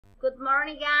Good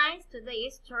morning, guys. Today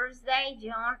is Thursday,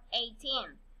 June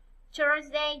 18.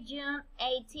 Thursday, June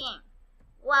 18.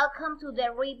 Welcome to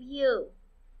the review.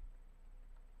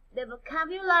 The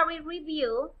vocabulary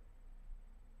review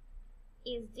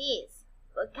is this.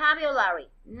 Vocabulary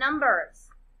numbers.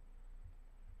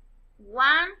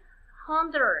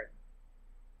 100.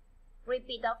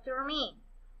 Repeat after me.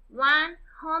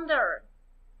 100.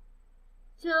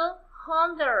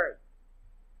 200.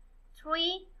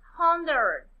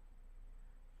 300.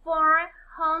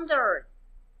 400.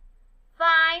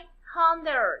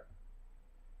 500.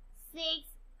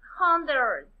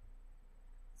 600.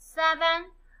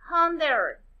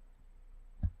 700.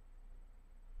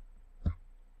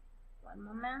 One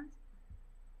moment.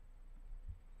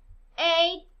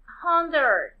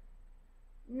 800.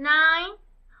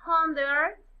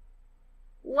 900.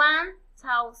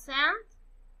 1,000.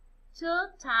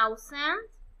 2,000.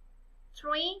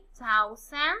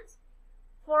 3,000.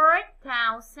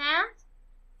 4,000.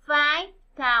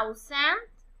 5,000.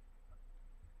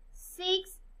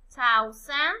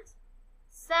 6,000.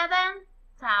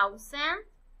 7,000.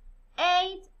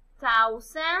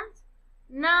 8,000.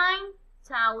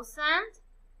 9,000.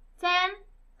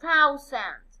 10,000.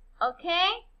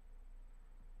 Okay?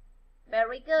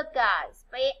 Very good, guys.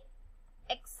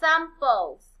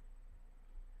 Examples.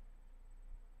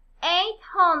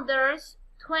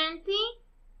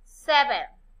 827.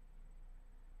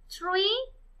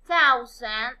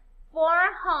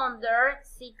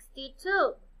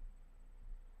 3,462.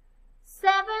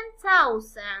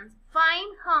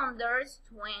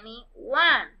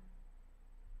 7,521.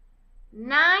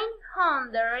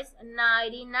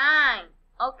 999.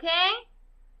 Okay?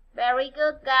 Very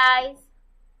good, guys.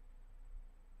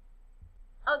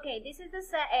 Okay, this is the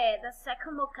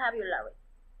second vocabulary.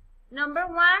 Number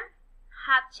 1,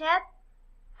 hatchet,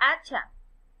 hacha.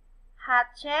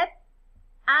 Hatchet,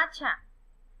 hacha.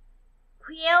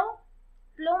 Quill,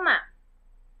 pluma.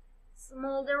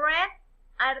 Smoldered,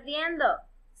 ardiendo.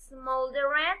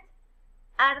 Smoldered,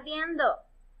 ardiendo.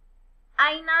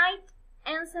 Ignite,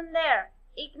 encender.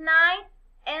 Ignite,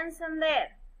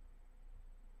 encender.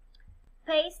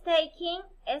 Painstaking,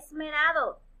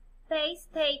 esmerado.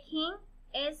 Painstaking,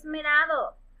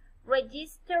 esmerado.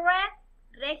 Registered,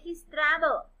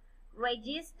 registrado.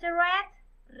 Registered,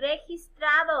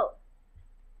 registrado.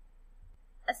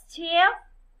 Stiff,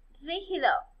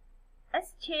 rígido.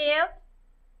 Stiff,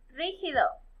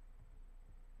 rígido.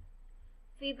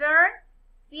 Fever,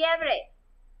 fiebre.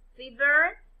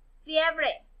 Fever,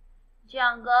 fiebre.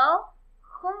 Jungle,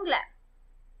 jungla.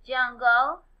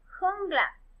 Jungle, jungla.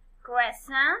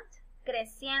 Crescent,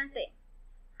 creciente.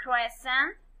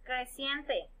 Crescent,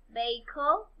 creciente.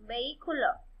 Vehicle,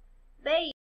 vehículo.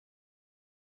 Vehicle,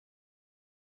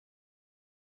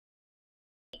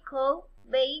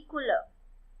 vehículo.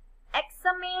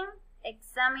 Examine,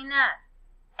 examinar.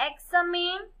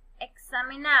 Examine,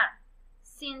 examinar.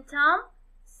 Symptom,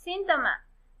 síntoma.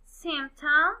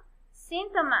 Symptom,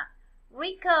 síntoma.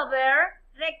 Recover,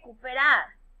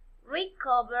 recuperar.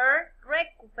 Recover,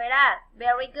 recuperar.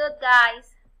 Very good,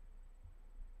 guys.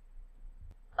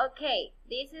 Okay,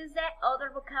 this is the other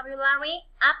vocabulary.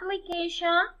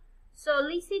 Application,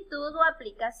 solicitud o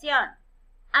aplicación.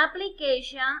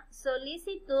 Application,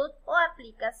 solicitud o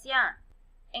aplicación.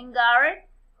 Engaged,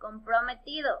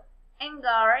 comprometido.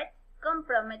 Engaged,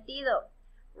 comprometido.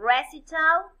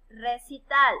 Recital,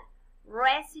 recital.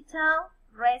 Recital,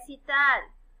 recital.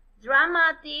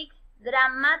 Dramatic,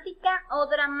 dramática o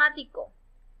dramático.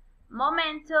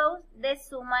 Momentos de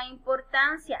suma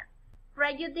importancia.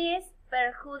 Prejudice,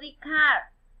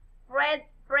 perjudicar.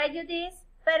 Prejudice,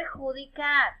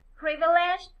 perjudicar.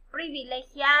 Privilege,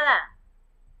 privilegiada.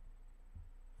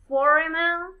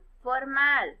 Formal,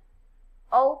 formal.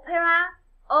 Opera,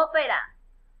 ópera.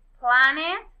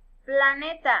 Planet,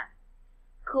 planeta.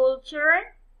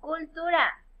 Culture,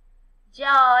 cultura.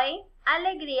 Joy,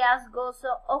 alegrías,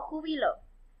 gozo o júbilo.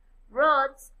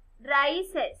 Roots,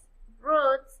 raíces.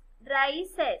 Roots,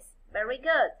 raíces. Very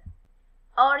good.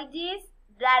 Origins,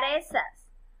 rarezas.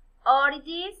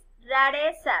 Origins,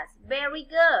 rarezas. Very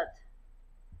good.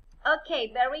 Okay,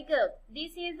 very good.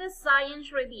 This is the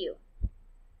science review.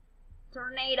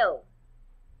 Tornado.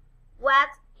 What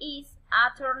is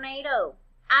a tornado?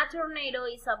 A tornado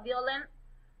is a violent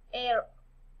air.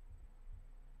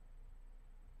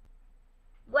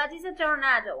 What is a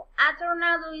tornado? A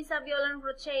tornado is a violent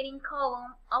rotating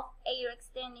column of air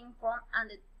extending from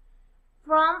an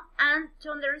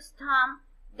thunderstorm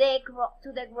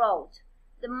to the ground.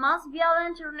 The most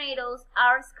violent tornadoes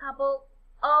are capable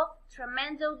of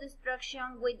tremendous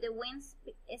destruction with the wind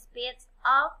speeds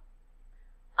of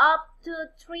up to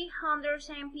 300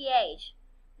 mph.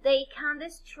 They can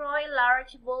destroy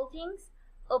large buildings,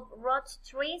 uproot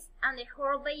trees, and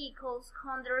hurt vehicles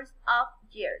hundreds of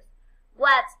years.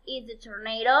 What is a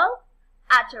tornado?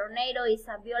 A tornado is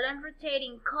a violent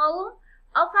rotating column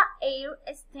of air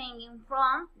extending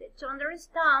from the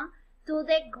thunderstorm to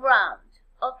the ground.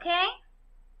 Okay?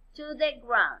 To the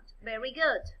ground. Very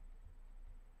good.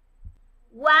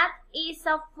 What is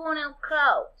a funnel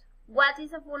cloud? What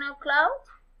is a funnel cloud?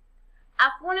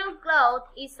 A funnel cloud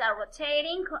is a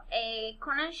rotating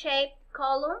cone-shaped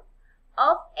column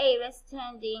of air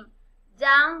extending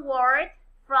downward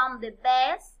from the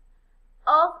base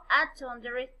of a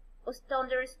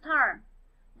thunderstorm,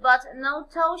 but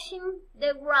not touching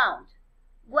the ground.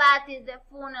 What is the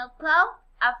funnel cloud?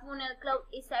 A funnel cloud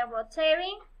is a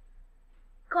rotating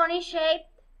cone-shaped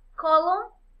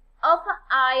column of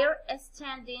air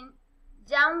extending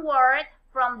downward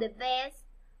from the base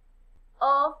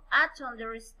of a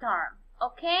thunderstorm.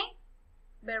 Okay?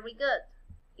 Very good.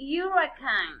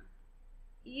 Hurricane.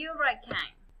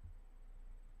 Hurricane.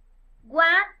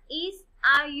 What is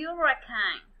a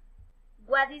hurricane?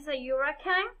 What is a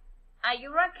hurricane? A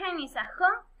hurricane is a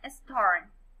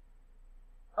storm.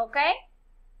 Okay?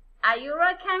 A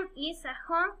hurricane is a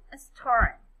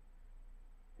storm.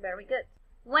 Very good.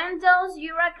 When does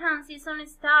hurricane season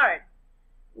start?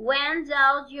 When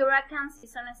does hurricane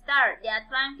season start? The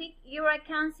Atlantic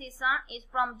hurricane season is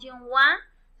from June 1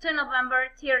 to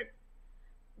November 30.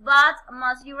 But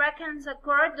most hurricanes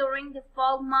occur during the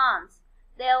fall months.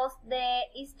 The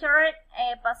Eastern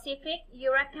Pacific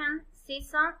hurricane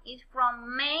season is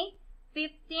from May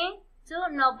 15 to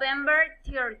November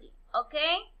 30.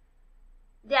 Okay?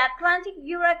 The Atlantic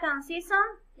hurricane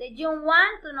season, the June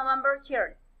 1 to November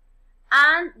 30.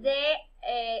 And the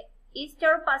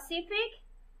Eastern Pacific,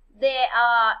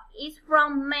 is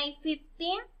from May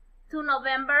 15 to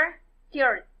November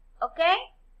 30. Okay?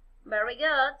 Very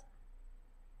good.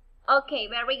 Okay,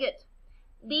 very good.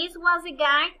 This was a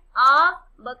guide of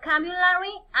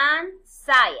vocabulary and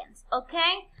science.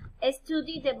 Okay?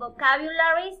 Study the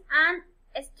vocabularies and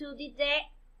study the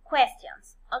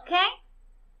questions. Okay?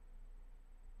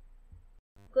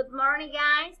 Good morning,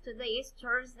 guys. Today is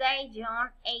Thursday,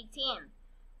 June 18.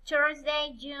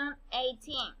 Thursday, June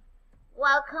 18.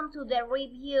 Welcome to the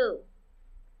review.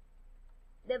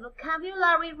 The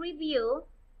vocabulary review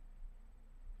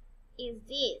is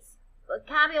this.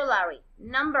 Vocabulary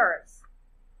numbers.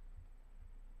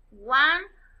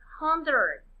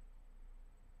 100.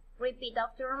 Repeat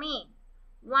after me.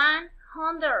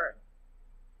 100.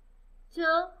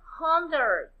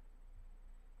 200.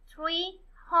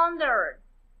 300.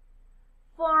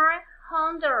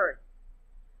 400.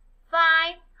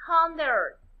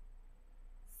 500.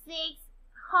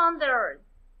 600.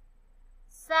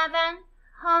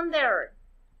 700.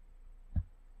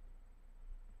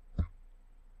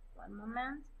 One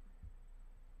moment.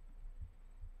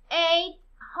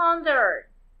 800.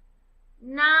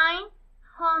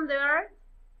 900.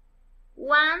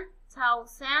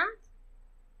 1,000.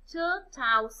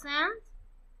 2,000.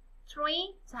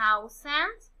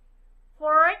 3,000.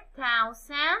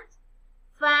 4,000.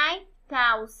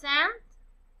 5,000.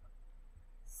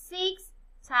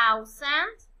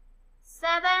 6,000.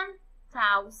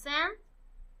 7,000.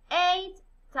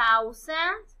 8,000.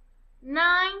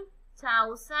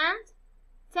 9,000.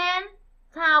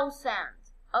 10,000.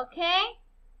 Okay?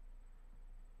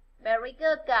 Very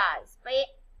good, guys.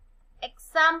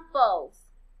 Examples.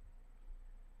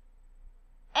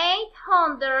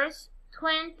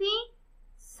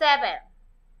 827.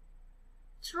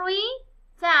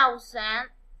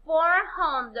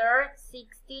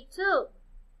 3,462.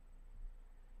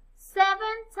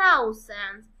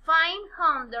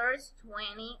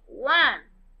 7,521.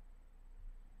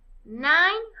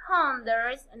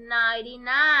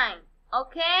 999.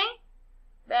 Okay?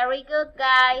 Very good,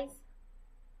 guys.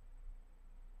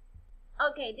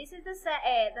 Okay, this is the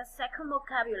second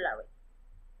vocabulary.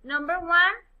 Number 1,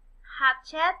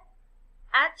 hatchet,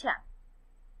 hacha.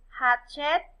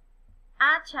 Hatchet,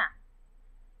 hacha.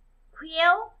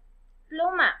 Quill,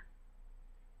 pluma.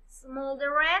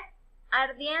 Smolderet,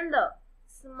 ardiendo.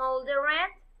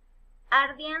 Smolderet,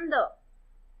 ardiendo.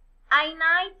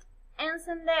 Ignite,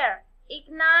 encender.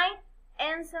 Ignite,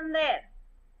 encender.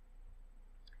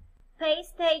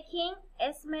 Painstaking,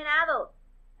 esmerado.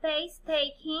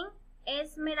 Painstaking,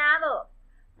 esmerado.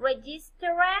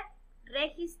 Registered,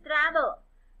 registrado.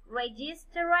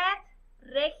 Registered,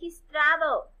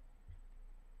 registrado.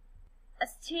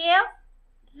 Stiff,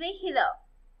 rígido.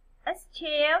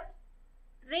 Stiff,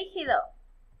 rígido.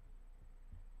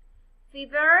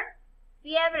 Fever,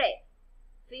 fiebre.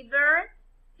 Fever,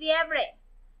 fiebre.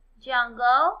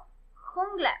 Jungle,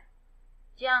 jungla.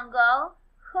 jungle,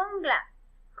 jungla,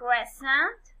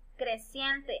 crescent,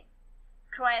 creciente,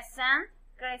 crescent,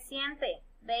 creciente,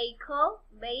 vehicle,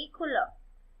 vehículo,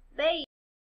 vehicle,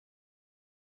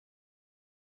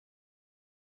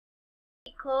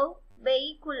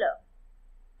 vehículo,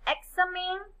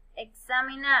 examine,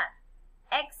 examinar,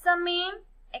 examine,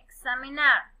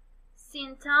 examinar,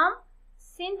 symptom,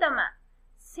 síntoma,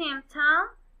 symptom,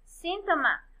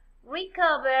 síntoma,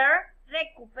 recover,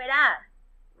 recuperar,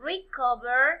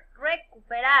 recover,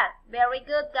 recuperar. Very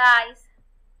good, guys.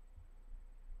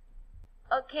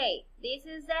 Okay, this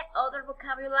is the other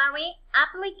vocabulary.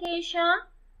 Application,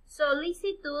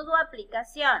 solicitud o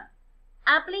aplicación.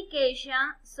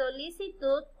 Application,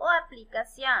 solicitud o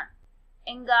aplicación.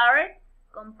 Engard,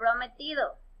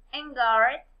 comprometido.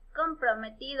 Engard,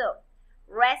 comprometido.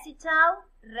 Recital,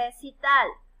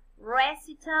 recital.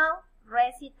 Recital,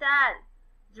 recital.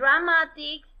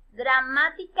 Dramatic,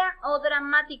 dramática o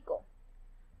dramático.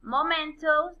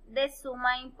 Momentos de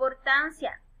suma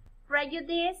importancia.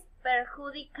 Prejudice,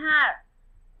 perjudicar.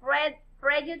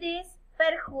 Prejudice,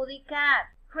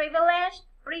 perjudicar. Privilege,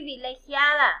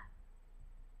 privilegiada.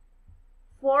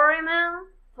 Formal,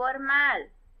 formal.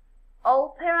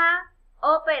 Opera,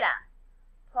 ópera.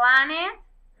 Planet,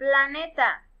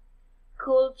 planeta.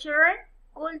 Culture,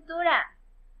 cultura.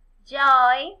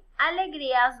 Joy,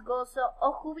 alegrías, gozo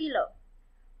o júbilo.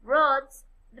 Roots,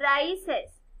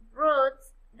 raíces.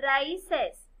 Roots,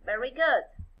 raíces. Very good.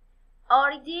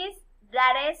 Origins,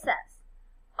 rarezas.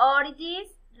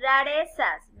 Origins,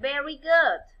 rarezas. Very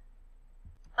good.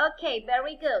 Okay,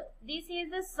 very good. This is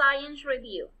the science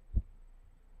review.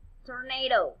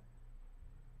 Tornado.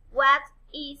 What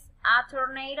is a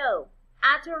tornado?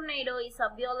 A tornado is a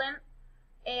violent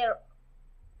air.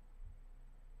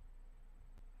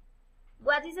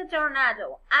 What is a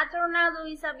tornado? A tornado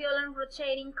is a violent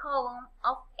rotating column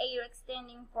of air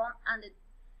extending from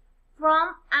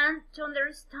and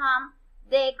thunderstorm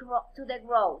to the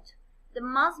ground. The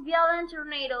most violent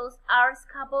tornadoes are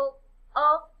capable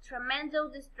of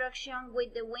tremendous destruction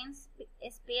with the wind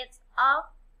speeds of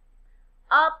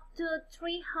up to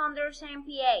 300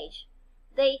 mph.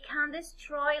 They can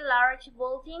destroy large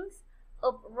buildings,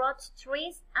 uproot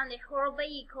trees, and hurl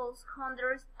vehicles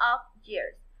hundreds of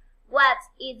years. What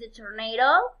is a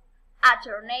tornado? A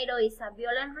tornado is a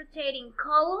violent rotating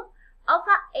column of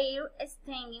air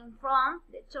extending from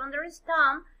the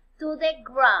thunderstorm to the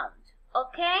ground.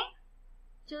 Okay?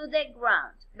 To the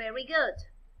ground. Very good.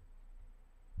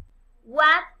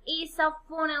 What is a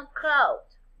funnel cloud?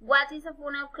 What is a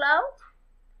funnel cloud?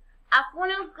 A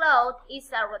funnel cloud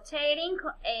is a rotating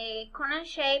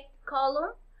cone-shaped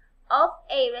column of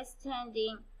air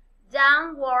extending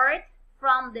downward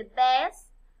from the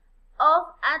base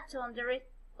of a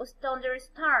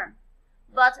thunderstorm,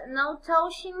 but not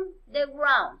touching the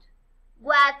ground.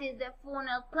 What is the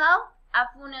funnel cloud? A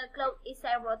funnel cloud is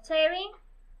a rotating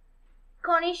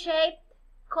cone-shaped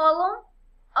column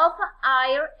of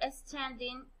air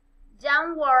extending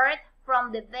downward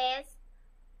from the base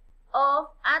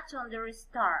of a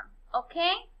thunderstorm.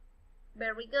 Okay?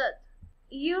 Very good.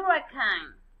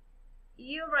 Hurricane.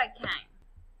 Hurricane.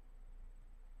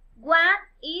 What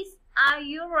is a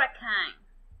hurricane?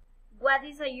 What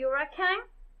is a hurricane?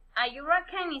 A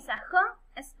hurricane is a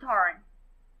storm.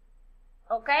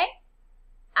 Okay?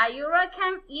 A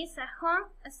hurricane is a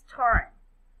storm.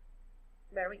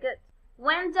 Very good.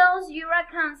 When does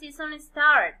hurricane season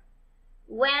start?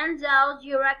 When does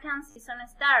hurricane season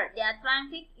start? The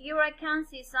Atlantic hurricane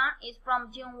season is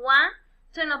from June 1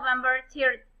 to November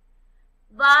 30.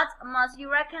 But most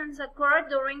hurricanes occur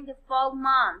during the fall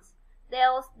months.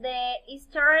 The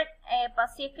Eastern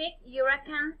Pacific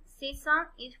hurricane season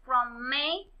is from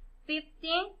May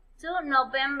 15 to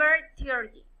November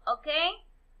 30. Okay?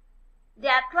 The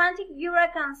Atlantic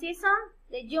hurricane season,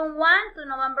 the June 1 to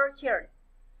November 30.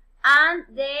 And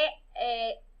the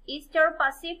Eastern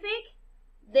Pacific,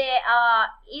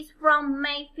 is from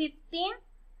May 15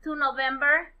 to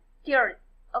November 30.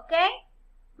 Okay?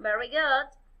 Very good.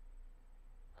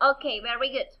 Okay, very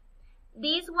good.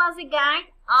 This was a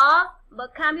guide of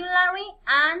vocabulary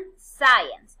and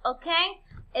science. Okay?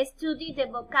 Study the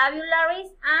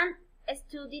vocabularies and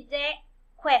study the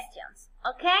questions.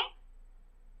 Okay?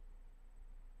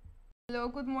 Hello,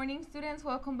 good morning students.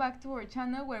 Welcome back to our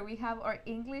channel where we have our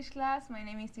English class. My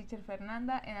name is Teacher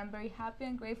Fernanda and I'm very happy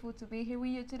and grateful to be here with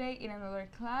you today in another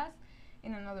class,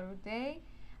 in another day.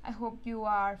 I hope you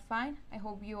are fine. I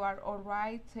hope you are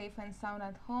alright, safe and sound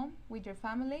at home with your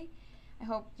family. I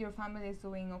hope your family is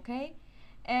doing okay.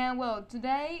 And well,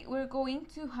 today we're going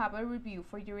to have a review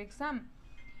for your exam.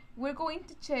 We're going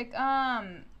to check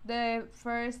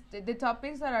the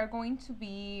topics that are going to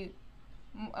be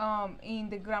in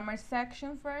the grammar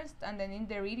section first and then in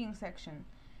the reading section.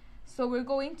 So we're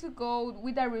going to go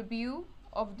with a review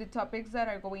of the topics that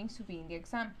are going to be in the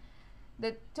exam.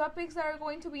 The topics that are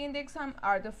going to be in the exam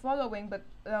are the following, but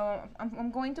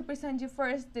I'm going to present you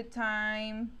first the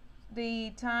time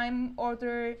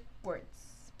order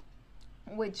words,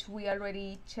 which we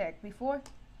already checked before.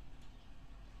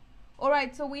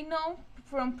 Alright, so we know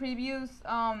from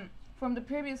the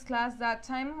previous class that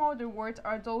time order words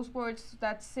are those words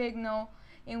that signal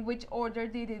in which order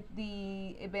did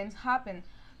the events happen.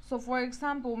 So for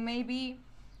example, maybe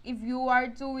if you are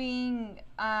doing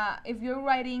if you're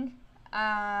writing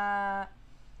a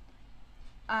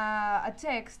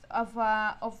text of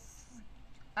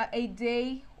a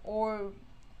day or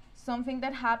something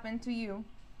that happened to you,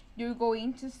 you're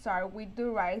going to start with the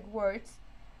right words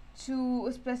to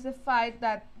specify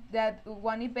that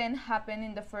one event happened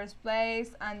in the first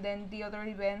place and then the other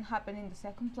event happened in the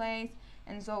second place,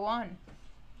 and so on.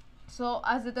 So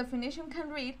as the definition can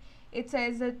read, it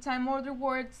says that time order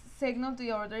words signal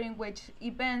the order in which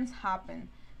events happen.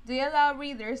 They allow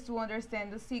readers to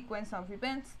understand the sequence of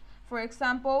events. For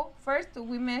example, first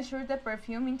we measure the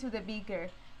perfume into the beaker.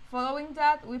 Following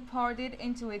that, we poured it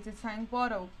into its assigned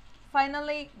bottle.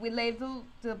 Finally, we labeled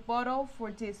the bottle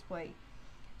for display.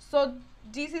 So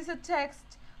this is a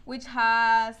text which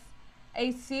has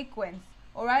a sequence,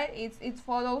 alright? It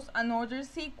follows an order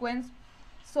sequence,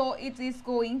 so it is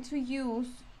going to use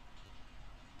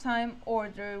time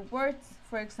order words.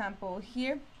 For example,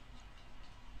 here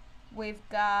we've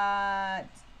got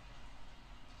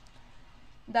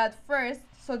that first,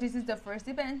 so this is the first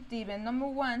event, the event number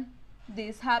 1,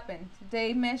 this happened.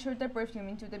 They measured the perfume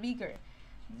into the beaker.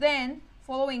 Then,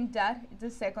 following that, the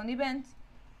second event,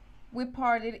 we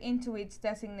poured it into its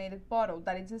designated bottle.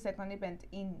 That is the second event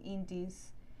in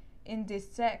this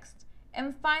text.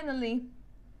 And finally,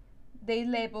 they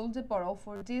labeled the bottle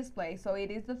for display. So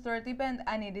it is the third event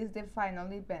and it is the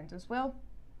final event as well.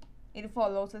 It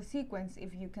follows a sequence,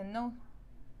 if you can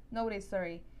notice.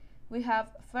 We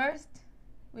have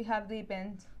the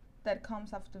event that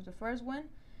comes after the first one,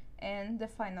 and the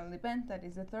final event, that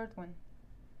is the third one.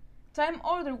 Time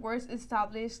order words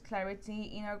establish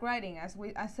clarity in our writing. As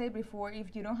I said before,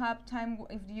 if you don't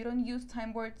use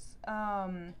time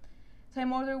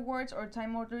order words or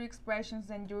time order expressions,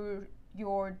 then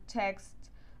your text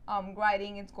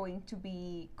writing is going to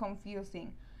be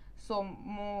confusing. So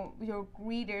your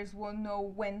readers will know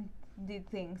when did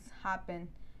things happen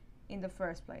in the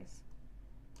first place.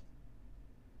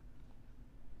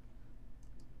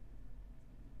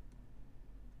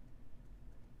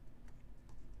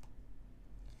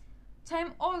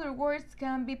 Time order words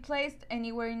can be placed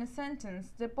anywhere in a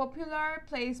sentence. The popular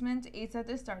placement is at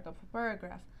the start of a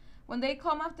paragraph. When they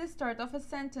come at the start of a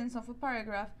sentence of a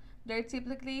paragraph, they're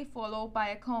typically followed by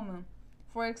a comma.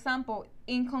 For example,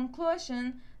 in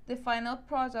conclusion, the final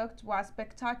product was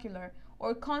spectacular,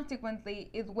 or consequently,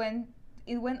 it went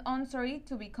on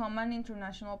to become an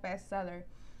international bestseller.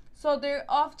 So they're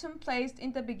often placed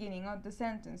in the beginning of the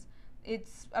sentence.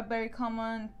 It's a very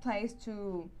common place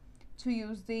to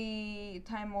use the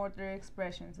time order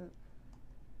expressions.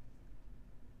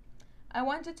 I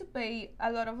wanted to pay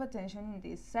a lot of attention in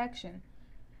this section.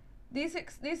 This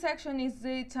section is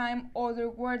the time order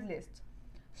word list.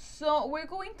 So we're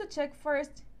going to check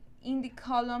first in the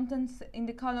column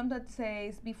that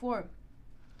says before.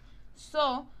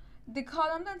 So the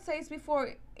column that says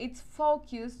before, it's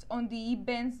focused on the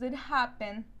events that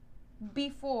happen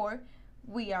before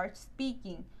we are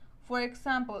speaking. For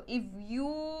example, if you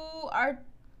are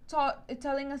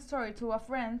telling a story to a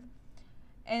friend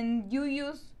and you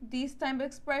use these type of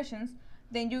expressions,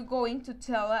 then you're going to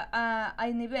tell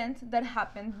an event that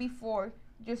happened before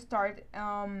you start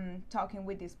talking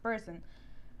with this person.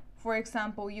 For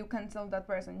example, you can tell that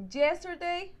person,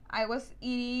 yesterday I was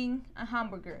eating a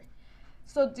hamburger.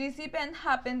 So this event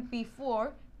happened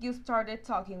before you started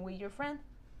talking with your friend.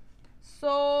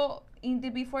 So in the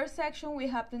before section, we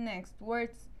have the next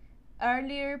words: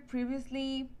 earlier,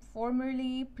 previously,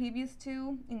 formerly, previous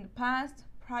to, in the past,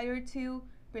 prior to,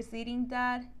 preceding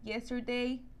that,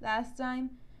 yesterday, last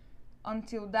time,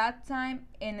 until that time,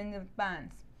 and in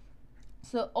advance.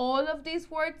 So all of these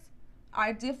words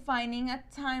are defining a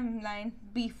timeline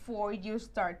before you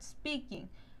start speaking.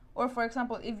 Or for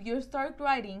example, if you start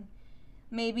writing,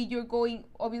 maybe you're going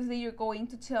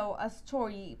to tell a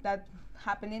story that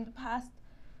happened in the past,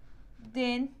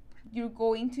 then you're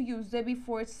going to use the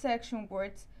before section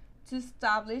words to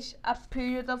establish a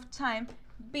period of time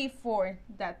before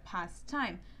that past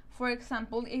time. For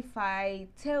example, if I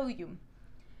tell you,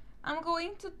 I'm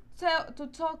going to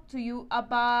talk to you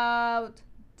about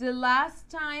the last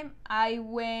time I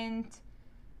went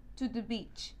to the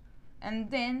beach.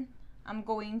 And then I'm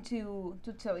going to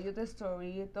tell you the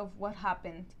story of what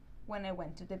happened when I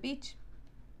went to the beach.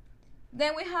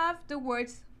 Then we have the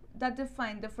words that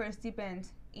define the first event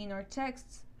in our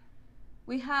texts.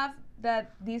 We have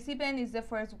that this event is the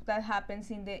first that happens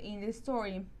in the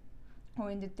story or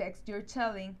in the text you're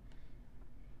telling.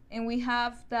 And we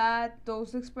have that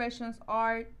those expressions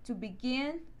are to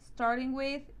begin, starting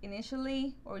with,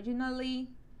 initially, originally,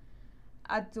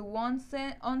 at the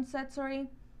onset,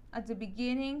 at the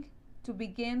beginning, to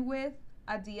begin with,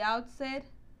 at the outset,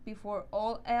 before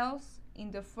all else,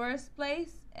 in the first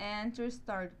place, and to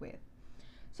start with.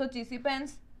 So these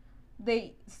events,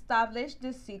 they establish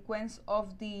the sequence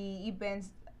of the events.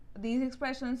 These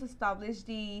expressions establish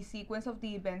the sequence of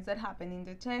the events that happen in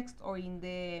the text or in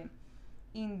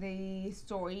the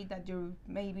story that you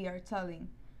maybe are telling.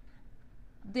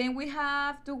 Then we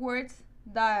have the words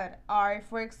that are,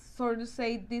 for sort of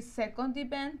say, the second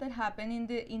event that happened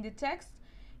in the text.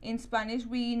 In Spanish,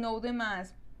 we know them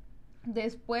as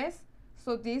después.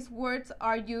 So these words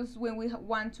are used when we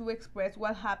want to express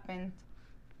what happened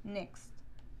next.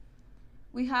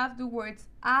 We have the words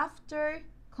after,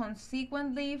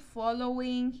 consequently,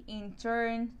 following, in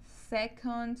turn,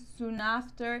 second, soon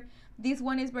after. This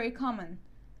one is very common.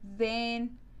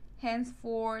 Then,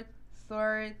 henceforth,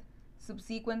 third,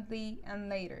 subsequently, and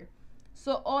later.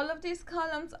 So all of these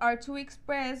columns are to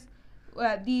express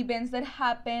the events that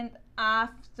happened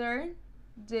after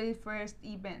the first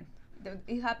event.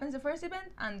 It happens the first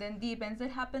event, and then the events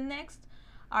that happen next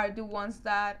are the ones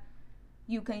that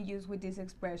you can use with these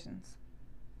expressions.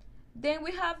 Then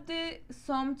we have the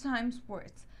sometimes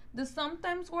words. The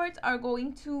sometimes words are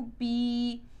going to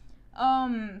be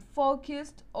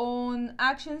focused on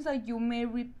actions that you may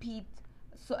repeat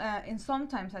and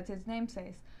sometimes, as its name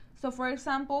says. So for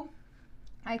example,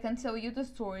 I can tell you the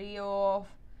story of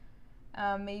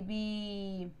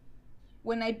maybe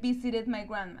when I visited my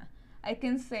grandma. I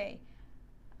can say,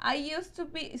 I used to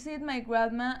visit my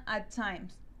grandma at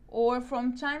times, or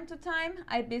from time to time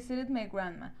I visited my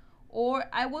grandma, or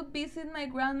I would visit my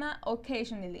grandma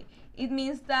occasionally. It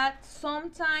means that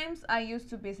sometimes I used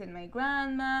to visit my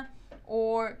grandma,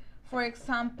 or for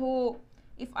example,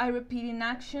 if I repeat an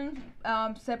action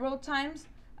several times,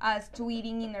 as to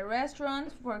eating in a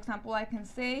restaurant, for example, I can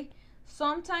say,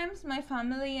 sometimes my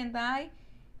family and I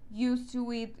used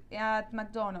to eat at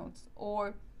McDonald's,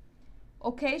 or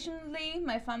occasionally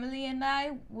my family and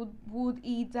I would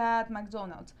eat at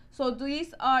McDonald's. So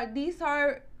these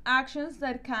are actions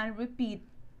that can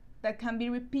be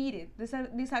repeated.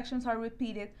 These actions are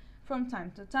repeated from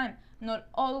time to time, not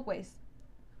always,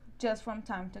 just from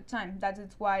time to time. That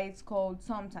is why it's called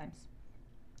sometimes.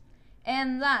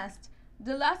 And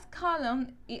the last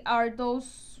column are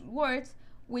those words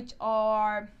which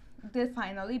are the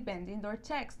final event in their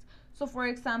text. So for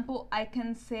example, I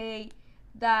can say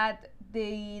that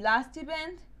the last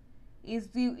event is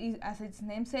as its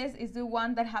name says, is the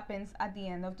one that happens at the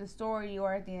end of the story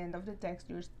or at the end of the text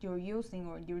you're using,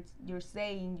 or you're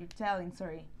telling,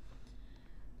 sorry.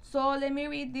 So let me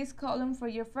read this column for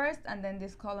you first, and then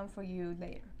this column for you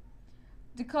later.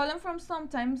 The column from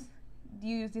sometimes,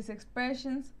 you use these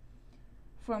expressions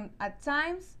from at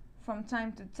times, from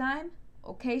time to time,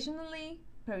 occasionally,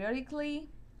 periodically,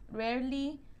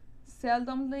 rarely,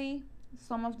 seldomly,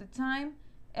 some of the time,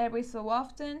 every so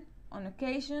often, on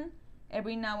occasion,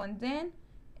 every now and then,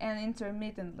 and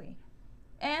intermittently.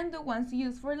 And the ones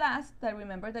used for last, that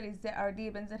remember that are the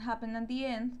events that happen at the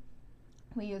end,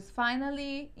 we use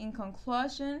finally, in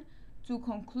conclusion, to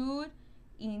conclude,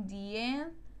 in the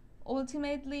end,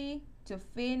 ultimately, to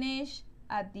finish,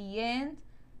 at the end,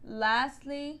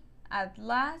 lastly, at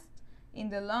last, in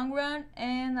the long run,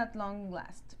 and at long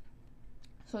last.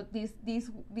 So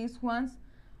these ones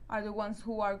are the ones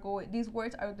these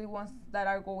words are the ones that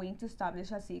are going to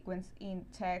establish a sequence in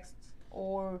texts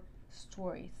or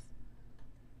stories.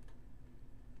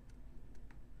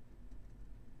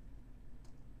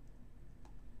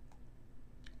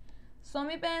 Some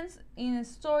events in a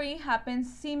story happen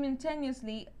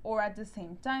simultaneously or at the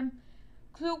same time.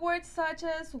 Clue words such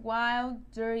as while,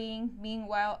 during,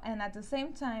 meanwhile, and at the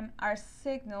same time are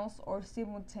signals or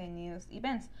simultaneous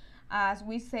events. As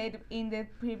we said in the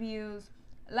previous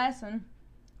lesson,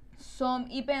 some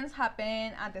events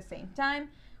happen at the same time.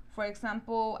 For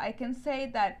example, I can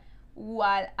say that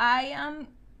while I am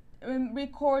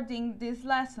recording this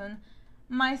lesson,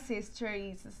 my sister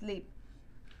is asleep.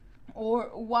 Or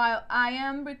while I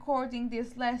am recording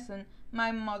this lesson,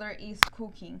 my mother is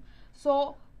cooking.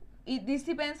 So these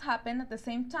events happen at the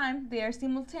same time. They are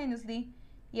simultaneously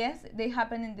Yes, they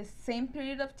happen in the same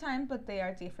period of time, but they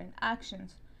are different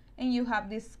actions. And you have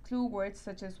these clue words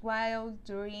such as while,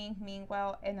 during,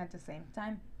 meanwhile, and at the same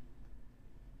time.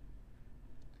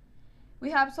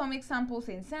 We have some examples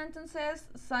in sentences,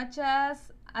 such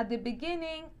as, at the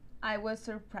beginning, I was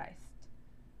surprised.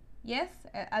 Yes,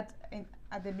 at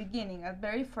the beginning, at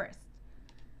very first.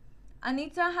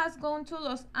 Anita has gone to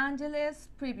Los Angeles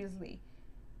previously.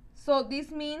 So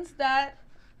this means that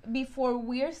before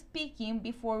we're speaking,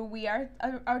 before we are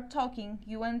talking,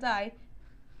 you and I,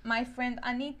 my friend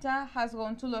Anita has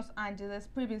gone to Los Angeles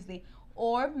previously.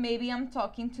 Or maybe I'm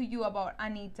talking to you about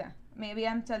Anita. Maybe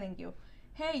I'm telling you,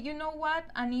 hey, you know what?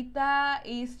 Anita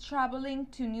is traveling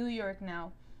to New York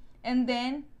now. And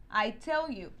then I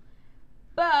tell you,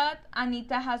 but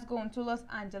Anita has gone to Los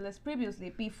Angeles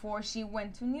previously. Before she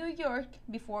went to New York,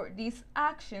 before this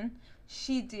action,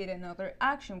 she did another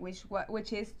action,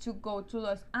 which is to go to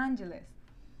Los Angeles.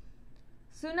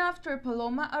 Soon after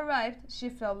Paloma arrived, she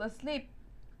fell asleep.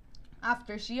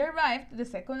 After she arrived, the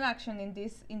second action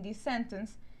in this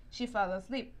sentence, she fell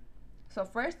asleep. So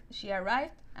first she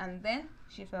arrived and then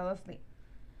she fell asleep.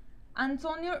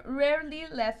 Antonio rarely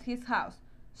left his house.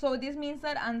 So this means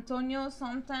that Antonio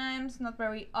sometimes, not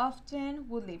very often,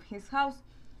 would leave his house.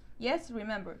 Yes,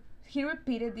 remember, he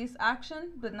repeated this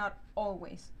action, but not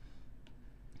always.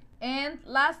 And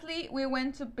lastly, we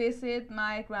went to visit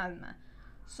my grandma.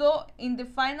 So in the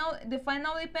final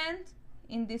event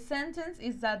in this sentence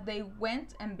is that they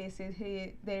went and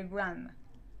visited their grandma.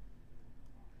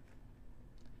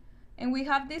 And we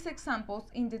have these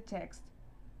examples in the text.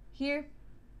 Here,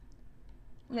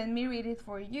 let me read it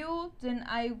for you, then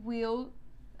I will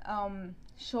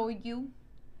show you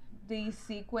the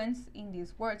sequence in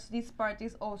these words. This part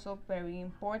is also very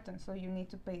important, so you need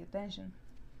to pay attention.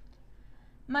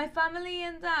 My family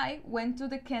and I went to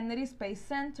the Kennedy Space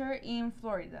Center in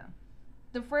Florida.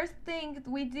 The first thing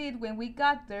we did when we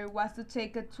got there was to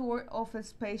take a tour of a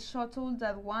space shuttle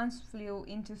that once flew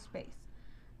into space.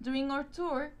 During our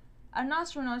tour, an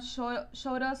astronaut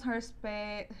showed us her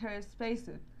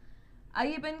spacesuit. I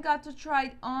even got to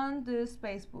try on the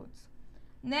space boots.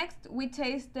 Next, we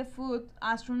taste the food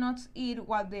astronauts eat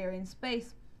while they're in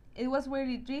space. It was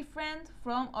really different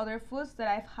from other foods that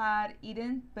I've had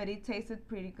eaten, but it tasted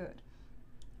pretty good.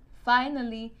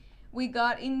 Finally, we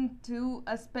got into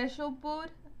a special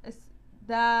booth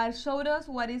that showed us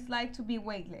what it's like to be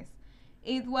weightless.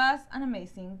 It was an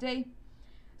amazing day.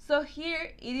 So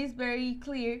here it is very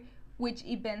clear which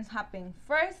events happened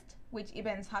first, which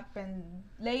events happened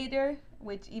later,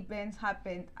 which events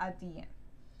happened at the end.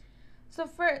 So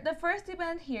the first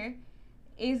event here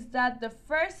is that the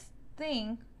first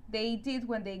thing they did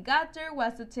when they got there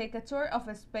was to take a tour of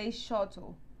a space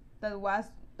shuttle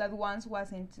that once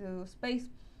was into space.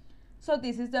 So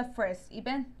this is the first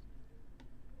event.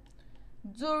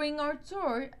 During our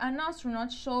tour, an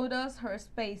astronaut showed us her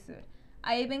spacesuit.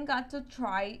 I even got to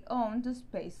try on the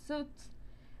spacesuit.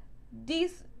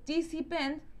 This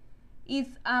event is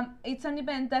it's an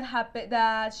event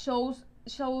that shows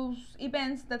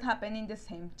events that happen in the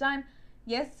same time,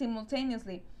 yes,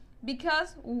 simultaneously,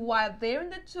 because while they're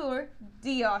in the tour,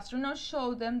 the astronaut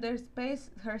showed them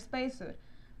her spacesuit.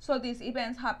 So these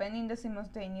events happen in the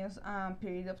simultaneous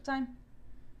period of time.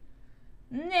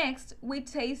 Next, we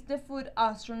taste the food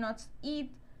astronauts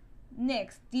eat.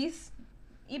 Next, this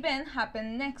event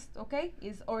happened next. Okay,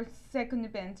 is our second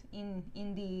event in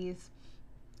this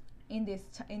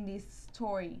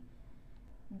story.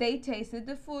 They tasted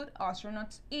the food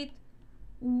astronauts eat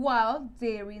while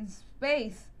they're in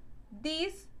space.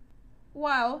 This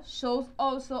while shows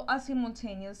also a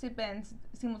simultaneous events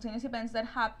that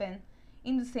happen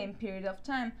in the same period of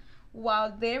time.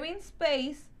 While they're in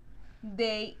space,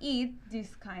 they eat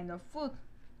this kind of food.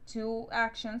 Two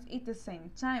actions at the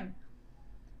same time.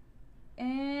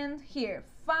 And here,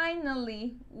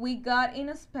 finally, we got in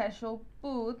a special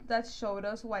booth that showed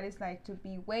us what it's like to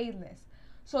be weightless.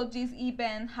 So this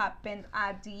event happened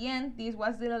at the end. This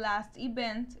was the last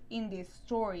event in this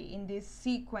story, in this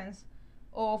sequence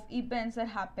of events that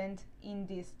happened in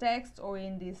this text or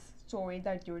in this story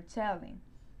that you're telling.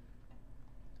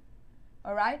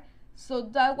 Alright, so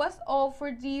that was all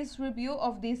for this review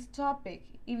of this topic.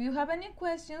 If you have any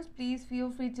questions, please feel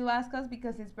free to ask us,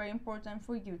 because it's very important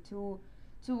for you to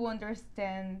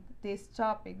understand this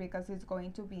topic, because it's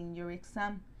going to be in your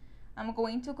exam. I'm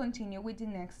going to continue with the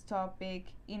next topic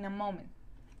in a moment.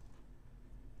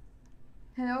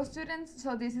 Hello students,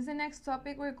 so this is the next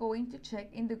topic we're going to check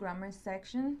in the grammar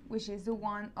section, which is the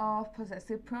one of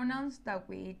possessive pronouns that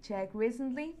we checked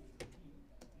recently.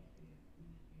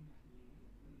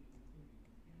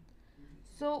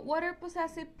 So what are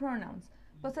possessive pronouns?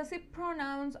 Possessive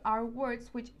pronouns are words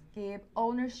which give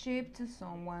ownership to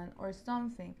someone or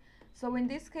something. So in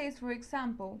this case, for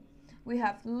example, we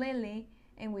have Lily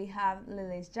and we have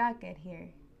Lily's jacket here.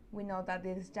 We know that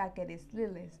this jacket is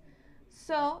Lily's.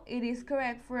 So it is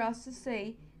correct for us to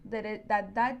say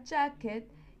that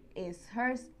jacket is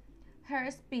hers,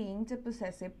 hers being the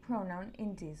possessive pronoun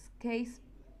in this case.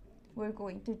 We're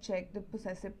going to check the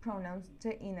possessive pronouns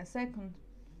in a second.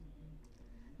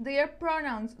 They are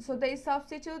pronouns, so they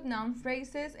substitute noun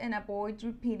phrases and avoid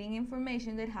repeating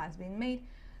information that has been made.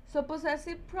 So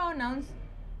possessive pronouns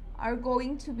are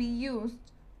going to be used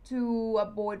to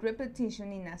avoid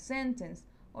repetition in a sentence.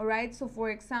 Alright, so for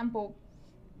example,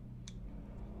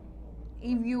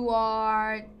 if you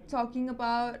are talking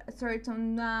about a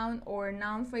certain noun or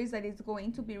noun phrase that is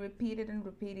going to be repeated and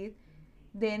repeated,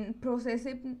 then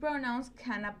possessive pronouns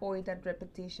can avoid that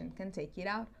repetition, can take it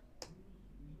out.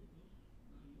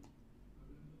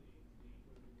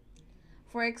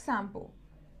 For example,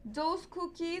 those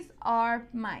cookies are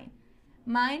mine.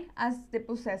 Mine as the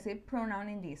possessive pronoun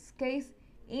in this case,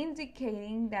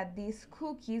 indicating that these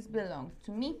cookies belong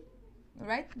to me.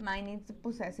 Right? Mine is the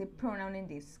possessive pronoun in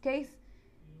this case.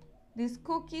 Those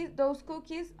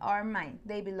cookies are mine.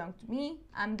 They belong to me.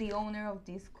 I'm the owner of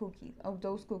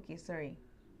those cookies, sorry.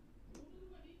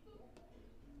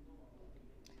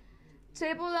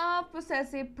 Table of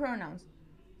possessive pronouns.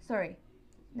 Sorry,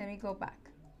 let me go back.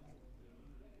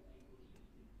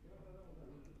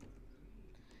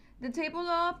 The table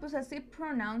of possessive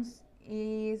pronouns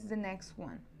is the next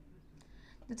one.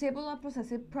 The table of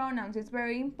possessive pronouns is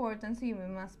very important, so you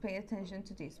must pay attention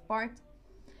to this part.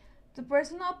 The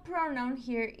personal pronoun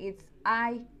here is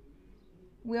I.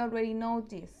 We already know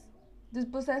this. The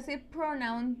possessive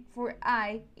pronoun for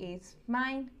I is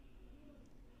mine.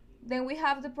 Then we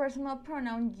have the personal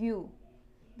pronoun you.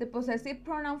 The possessive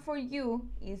pronoun for you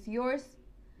is yours.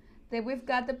 Then we've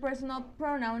got the personal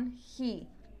pronoun he.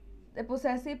 The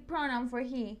possessive pronoun for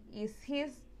he is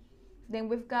his. Then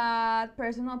we've got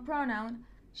personal pronoun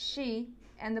she,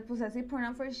 and the possessive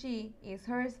pronoun for she is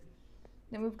hers.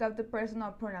 Then we've got the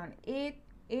personal pronoun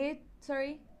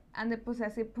and the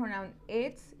possessive pronoun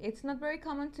its. It's not very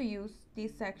common to use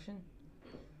this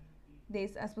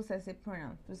as possessive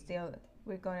pronoun, but still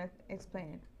we're gonna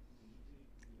explain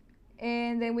it.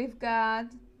 And then we've got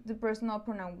the personal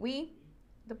pronoun we.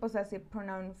 The possessive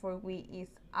pronoun for we is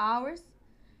ours.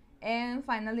 And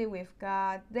finally, we've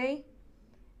got they,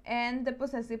 and the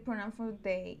possessive pronoun for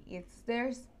they is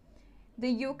theirs. The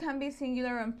you can be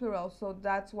singular and plural, so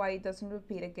that's why it doesn't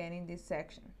repeat again in this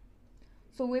section.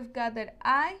 So we've got that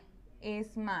I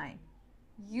is mine,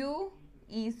 you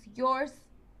is yours,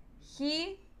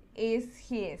 he is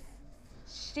his,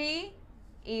 she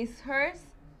is hers,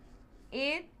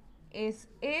 it is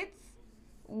its,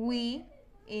 we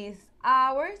is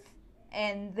ours,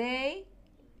 and they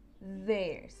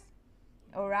theirs.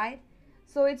 All right,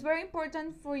 so it's very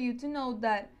important for you to know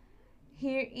that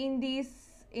here in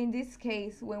this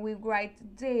case, when we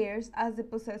write theirs as the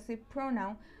possessive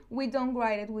pronoun, we don't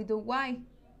write it with the y.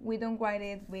 We don't write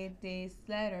it with this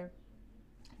letter.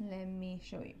 Let me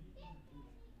show you.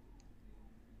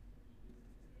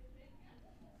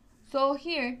 So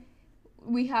here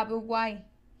we have a y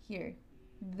here,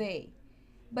 they,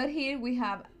 but here we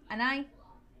have an I.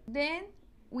 Then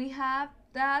we have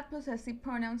that possessive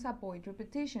pronouns avoid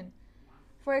repetition.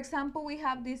 For example, we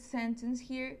have this sentence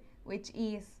here, which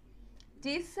is,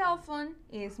 this cell phone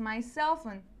is my cell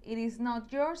phone. It is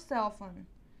not your cell phone.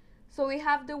 So we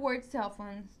have the word cell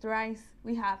phone thrice.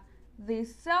 We have,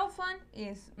 this cell phone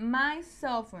is my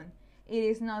cell phone. It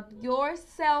is not your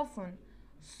cell phone.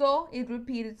 So it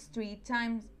repeated 3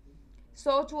 times.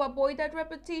 So to avoid that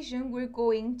repetition, we're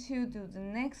going to do the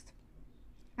next,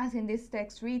 as in this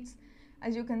text reads.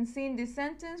 As you can see in this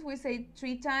sentence, we say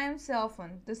 3 times cell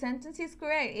phone. The sentence is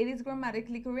correct. It is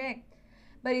grammatically correct.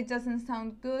 But it doesn't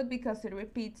sound good because it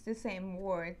repeats the same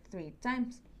word 3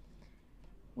 times,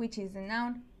 which is a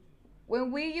noun.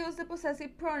 When we use the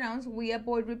possessive pronouns, we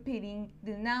avoid repeating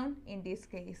the noun, in this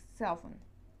case, cell phone.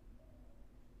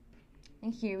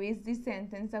 And here is the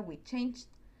sentence that we changed.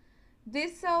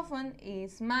 This cell phone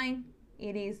is mine.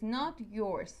 It is not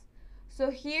yours.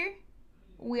 So here,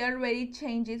 we already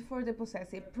changed it for the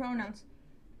possessive pronouns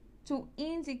to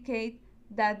indicate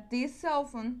that this cell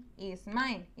phone is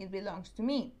mine. It belongs to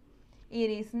me. It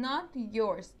is not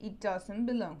yours. It doesn't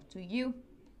belong to you.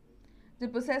 The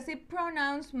possessive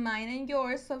pronouns mine and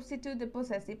yours substitute the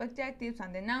possessive adjectives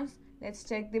and the nouns. Let's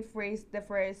check the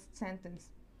first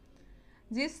sentence.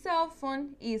 This cell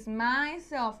phone is my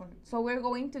cell phone. So we're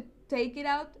going to take it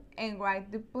out and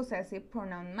write the possessive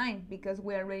pronoun mine, because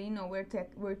we already know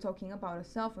we're talking about a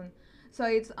cell phone. So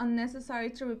it's unnecessary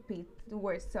to repeat the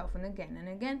word cell phone again and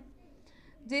again.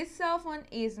 This cell phone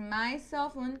is my cell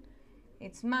phone.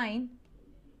 It's mine.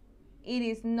 It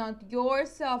is not your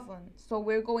cell phone. So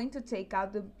we're going to take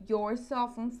out the your cell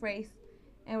phone phrase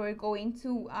and we're going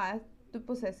to add the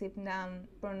possessive noun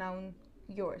pronoun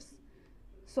yours.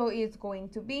 So it's going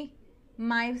to be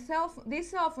this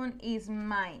cell phone is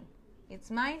mine. It's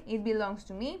mine. It belongs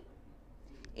to me.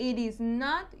 It is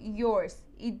not yours.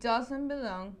 It doesn't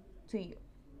belong to you.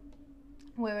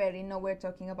 We already know we're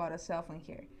talking about a cell phone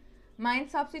here. Mine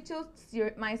substitutes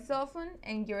my cell phone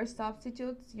and yours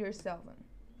substitutes your cell phone.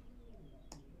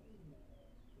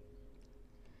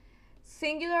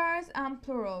 Singulars and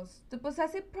plurals. The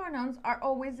possessive pronouns are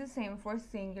always the same for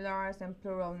singulars and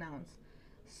plural nouns.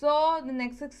 So the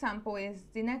next example is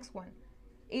the next one.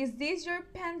 Is this your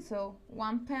pencil?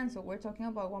 One pencil. We're talking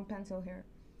about one pencil here.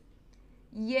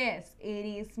 Yes, it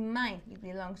is mine. It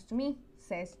belongs to me,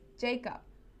 says Jacob.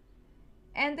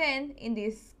 And then in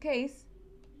this case,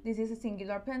 this is a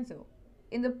singular pencil.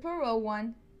 In the plural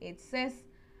one, it says,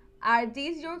 are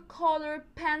these your colored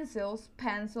pencils?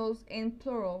 Pencils in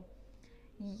plural.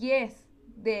 Yes,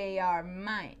 they are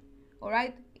mine. All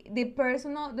right. The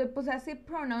possessive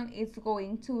pronoun is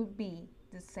going to be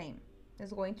the same.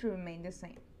 It's going to remain the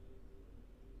same.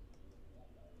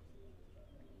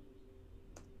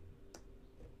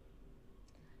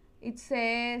 It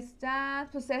says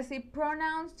that possessive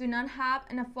pronouns do not have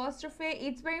an apostrophe.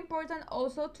 It's very important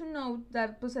also to note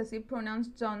that possessive pronouns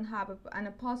don't have an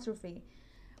apostrophe.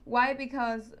 Why?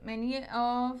 Because many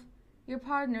of your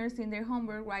partners in their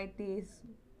homework write this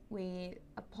with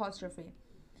apostrophe.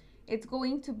 It's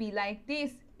going to be like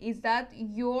this. Is that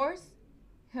yours,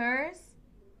 hers,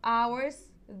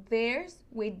 ours, theirs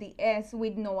with the S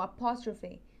with no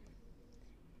apostrophe.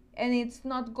 And it's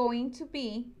not going to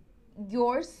be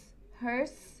yours,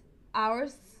 hers,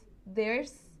 ours,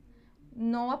 theirs,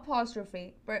 no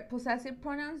apostrophe. But possessive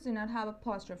pronouns do not have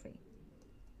apostrophe.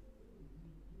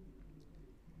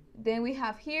 Then we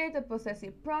have here the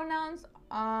possessive pronouns.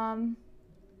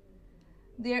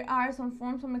 There are some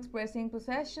forms of expressing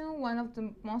possession. One of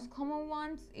the most common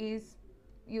ones is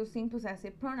using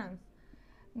possessive pronouns.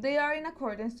 They are in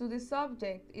accordance to the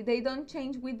subject. They don't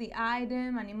change with the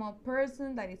item, animal,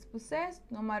 person that is possessed,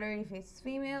 no matter if it's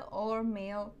female or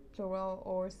male, plural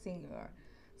or singular.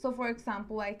 So for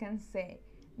example, I can say,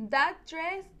 that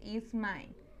dress is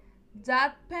mine.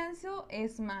 That pencil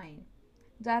is mine.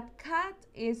 That cat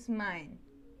is mine.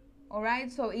 All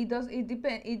right, so it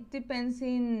depends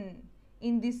in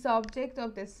the subject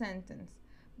of the sentence,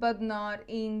 but not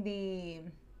in the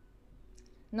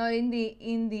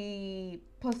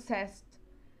possessed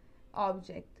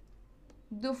object.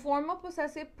 The form of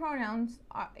possessive pronouns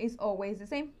is always the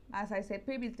same. As I said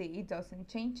previously, it doesn't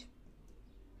change.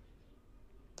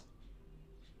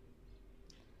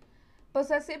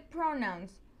 Possessive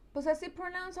pronouns. Possessive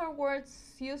pronouns are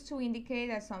words used to indicate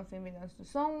that something belongs to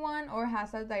someone or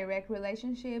has a direct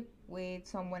relationship with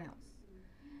someone else.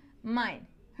 Mine.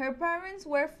 Her parents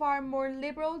were far more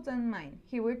liberal than mine.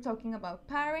 Here we're talking about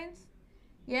parents.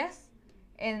 Yes,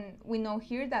 and we know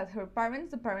here that her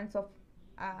parents, the parents of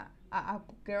a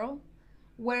girl,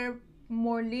 were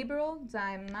more liberal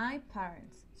than my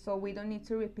parents. So we don't need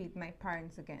to repeat my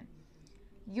parents again.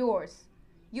 Yours.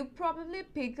 You probably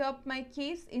picked up my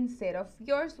keys instead of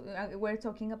yours. We're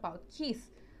talking about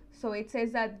keys. So it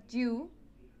says that you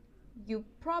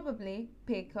probably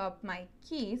pick up my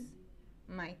keys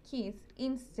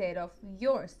instead of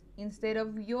yours, instead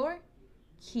of your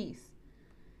keys.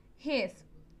 His.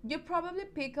 You probably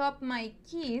pick up my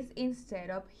keys instead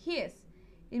of his.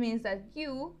 It means that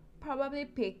you probably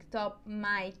picked up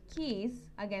my keys,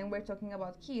 again we're talking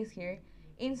about keys here,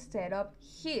 instead of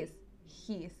his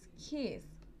keys.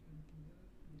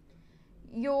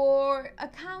 Your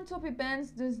account of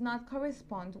events does not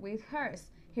correspond with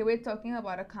hers. Here we're talking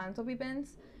about account of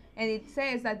events, and it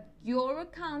says that your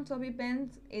account of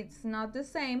events it's not the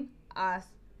same as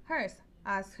hers,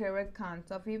 as her account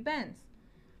of events.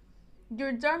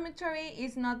 Your dormitory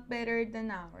is not better than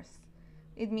ours.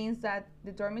 It means that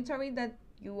the dormitory that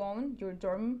you own, your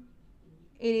dorm,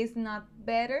 it is not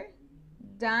better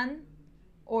than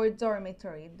our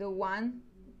dormitory, the one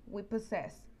we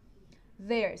possess.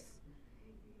 Theirs.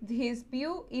 His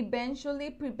view eventually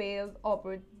prevailed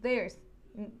over theirs.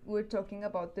 We're talking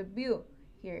about the view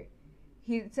here.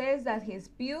 He says that his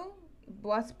view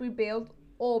was prevailed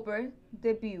over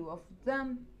the view of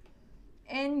them.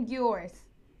 And yours.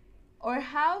 Our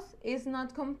house is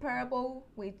not comparable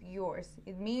with yours.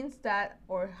 It means that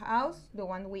our house, the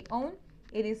one we own,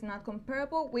 it is not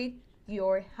comparable with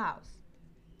your house.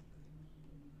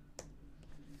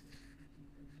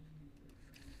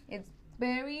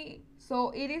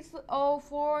 So it is all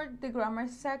for the grammar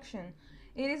section.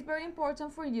 It is very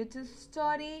important for you to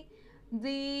study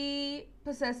the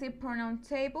possessive pronoun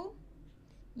table,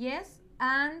 yes,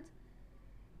 and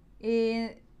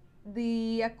in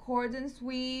the accordance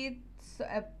with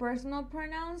personal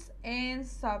pronouns and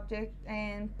subject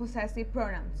and possessive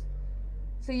pronouns.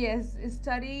 So yes,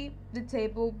 study the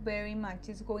table very much.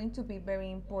 It's going to be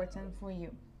very important for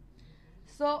you.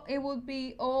 So it would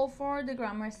be all for the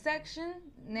grammar section.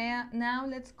 Now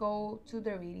let's go to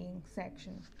the reading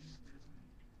section.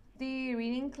 The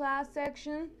reading class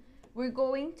section, we're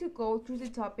going to go through the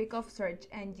topic of search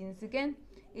engines again.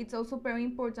 It's also very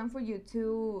important for you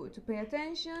to pay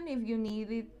attention. If you need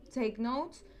it, take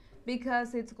notes,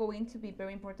 because it's going to be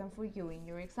very important for you in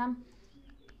your exam.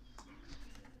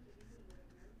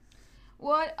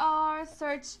 What are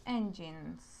search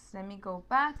engines? Let me go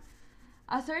back.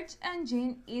 A search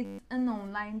engine is an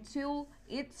online tool.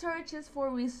 It searches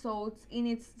for results in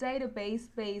its database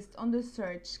based on the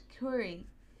search query.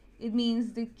 It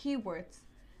means the keywords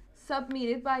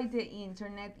submitted by the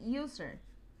internet user.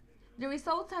 The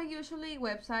results are usually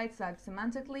websites that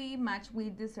semantically match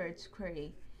with the search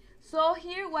query. So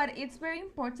here what it's very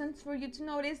important for you to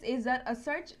notice is that a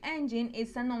search engine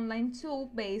is an online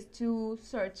tool based to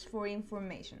search for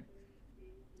information.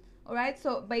 Alright,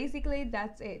 so basically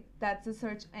that's it. That's a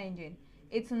search engine.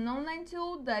 It's an online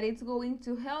tool that is going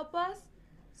to help us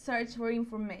search for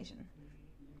information.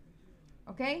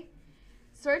 Okay?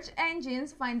 Search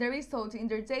engines find the results in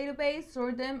their database,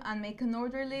 sort them, and make an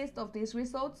order list of these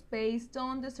results based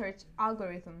on the search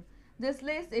algorithm. This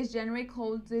list is generally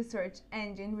called the search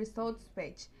engine results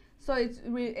page. So it's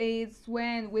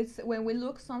when we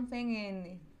look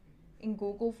something in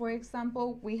Google, for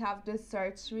example, we have the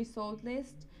search result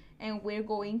list, and we're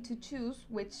going to choose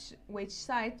which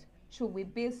site should we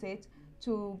visit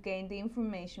to gain the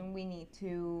information we need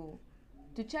to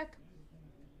check.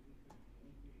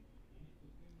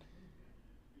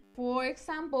 For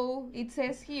example, it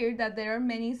says here that there are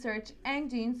many search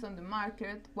engines on the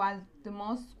market, while the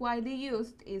most widely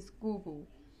used is Google.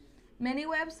 Many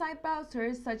website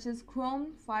browsers such as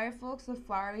Chrome, Firefox,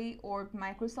 Safari, or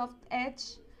Microsoft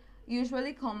Edge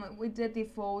usually come with the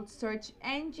default search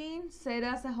engine set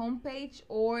as a home page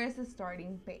or as a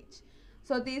starting page.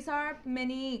 So these are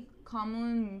many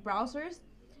common browsers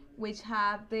which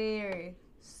have their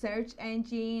search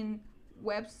engine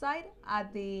website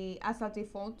as a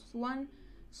default one.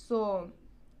 So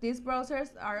these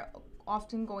browsers are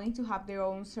often going to have their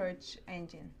own search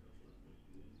engine.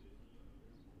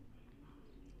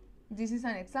 This is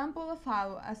an example of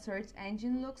how a search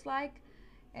engine looks like,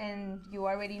 and you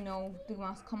already know the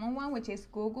most common one, which is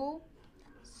Google.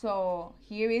 So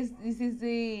this is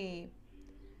the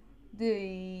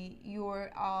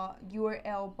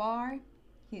URL bar.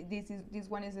 This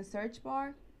one is the search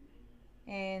bar,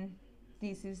 and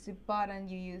this is the button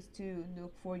you use to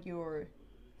look for your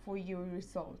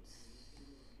results.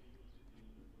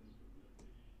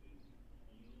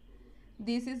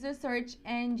 This is the search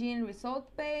engine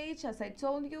result page. As I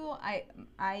told you, I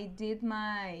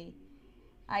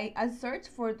searched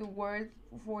for the word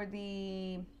for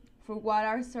what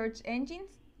are search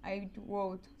engines. I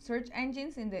wrote search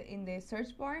engines in the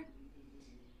search bar,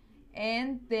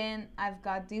 and then I've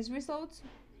got these results,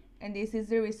 and this is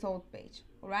the result page.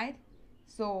 All right,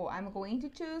 so I'm going to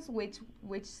choose which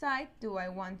site do I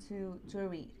want to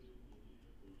read.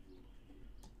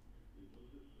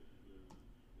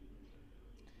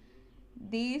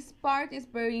 This part is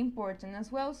very important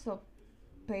as well, so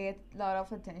pay a lot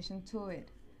of attention to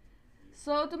it.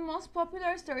 So the most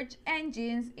popular search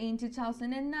engines in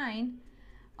 2009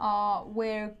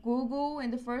 were Google in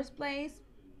the first place,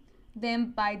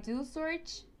 then Baidu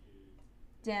Search,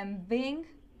 then Bing,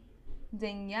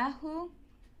 then Yahoo,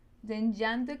 then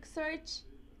Yandex Search,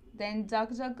 then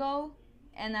DuckDuckGo,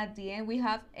 and at the end we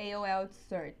have AOL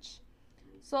Search.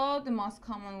 So the most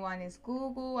common one is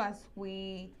Google, as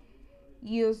we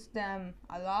use them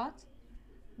a lot,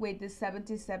 with the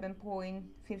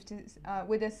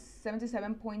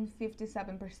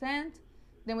 77.57%.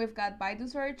 Then we've got Baidu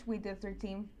Search with the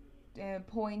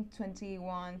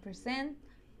 13.21%.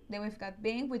 Then we've got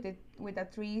Bing with a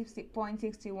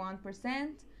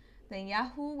 3.61%. Then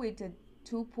Yahoo with a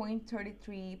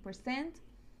 2.33%.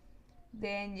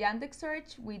 Then Yandex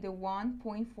Search with a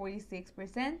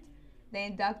 1.46%.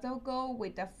 Then DuckDuckGo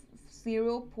with a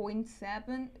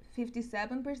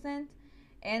 0.57%,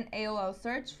 and AOL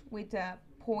Search with a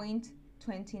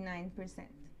 0.29%.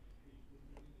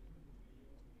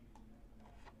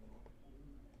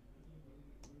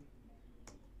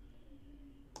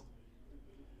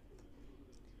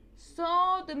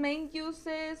 So So the main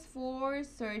uses for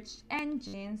search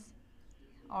engines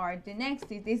are the next.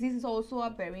 This is also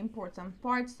a very important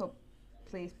part, so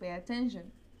please pay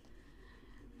attention.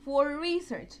 For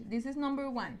research, this is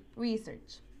number one,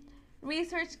 research.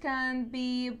 Research can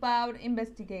be about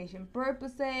investigation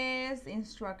purposes,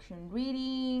 instruction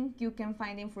reading. You can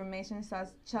find information such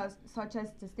as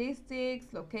statistics,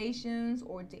 locations,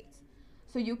 or dates.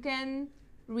 So you can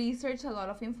research a lot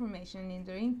of information in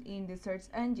the search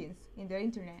engines, in the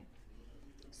internet.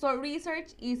 So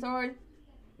research is our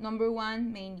number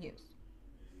one main use.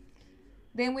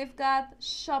 Then we've got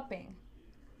shopping.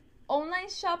 Online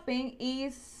shopping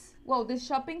is, well, the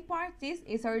shopping part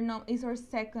is our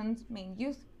second main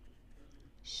use.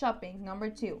 Shopping, number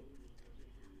two.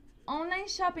 Online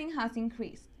shopping has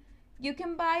increased. You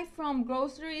can buy from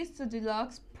groceries to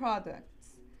deluxe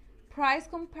products, price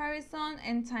comparison,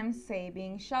 and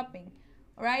time-saving shopping.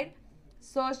 Alright?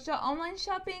 So online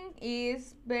shopping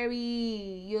is very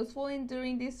useful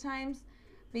during these times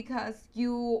because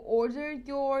you order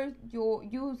you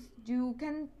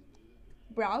can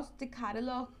browse the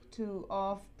catalog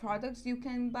of products you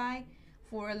can buy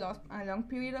for a long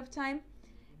period of time,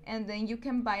 and then you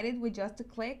can buy it with just a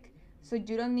click, so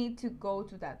you don't need to go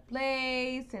to that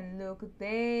place and look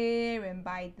there and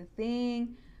buy the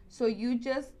thing. So you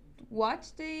just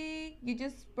browse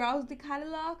the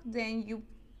catalog, then you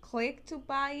click to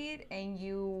buy it, and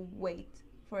you wait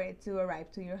for it to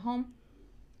arrive to your home.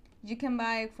 You can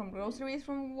buy from groceries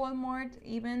from Walmart,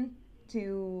 even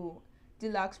to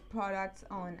deluxe products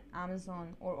on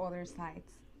Amazon or other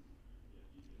sites.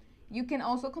 You can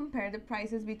also compare the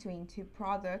prices between two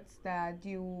products that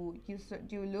you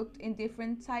looked in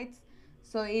different sites.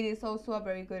 So it is also a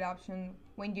very good option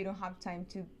when you don't have time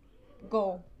to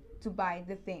go to buy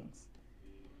the things.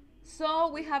 So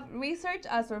we have research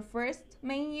as our first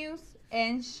main use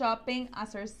and shopping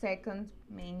as our second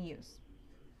main use.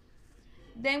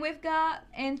 Then we've got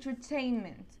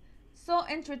entertainment. So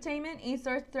entertainment is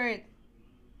our third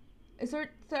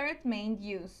main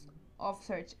use of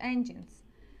search engines.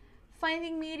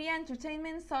 Finding media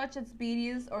entertainment such as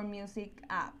videos or music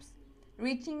apps,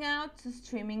 reaching out to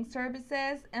streaming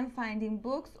services, and finding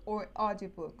books or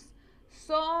audiobooks.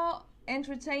 So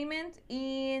entertainment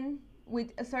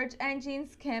with search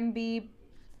engines can be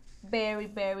very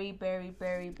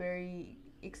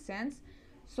extensive.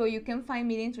 So you can find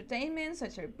media entertainment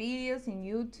such as videos in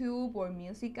YouTube or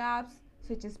music apps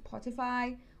such as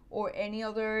Spotify or any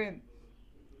other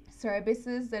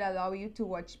services that allow you to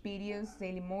watch videos,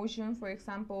 Dailymotion, for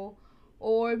example,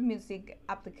 or music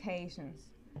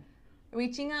applications.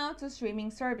 Reaching out to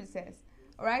streaming services.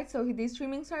 Alright, so these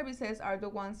streaming services are the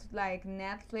ones like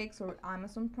Netflix or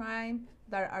Amazon Prime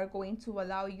that are going to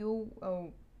allow you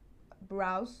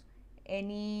browse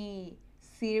any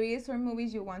series or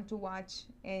movies you want to watch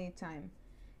anytime.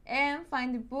 And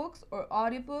find the books or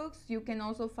audiobooks. You can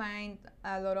also find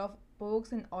a lot of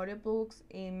books and audiobooks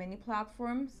in many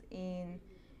platforms in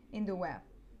the web.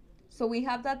 So we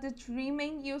have that the three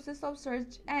main uses of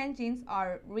search engines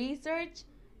are research,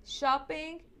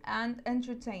 shopping, and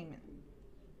entertainment.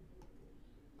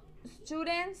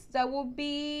 Students, that will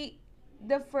be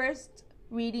the first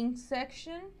reading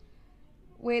section.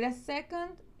 Wait a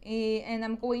second, and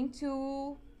I'm going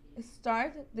to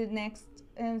start the next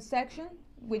section,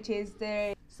 which is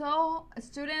the... So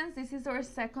students, this is our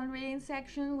second reading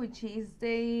section, which is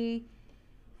the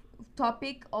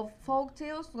topic of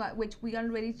folktales, which we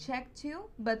already checked too,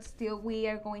 but still we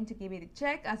are going to give it a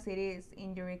check as it is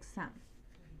in your exam.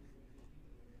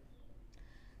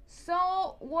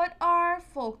 So what are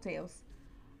folktales?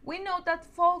 We know that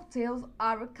folktales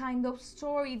are a kind of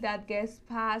story that gets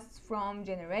passed from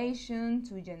generation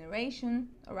to generation,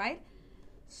 alright?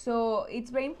 So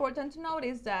it's very important to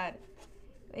notice that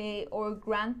our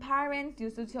grandparents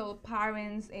used to tell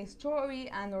parents a story,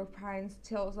 and our parents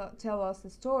tell us a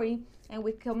story, and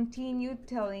we continue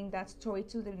telling that story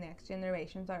to the next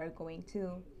generations that are going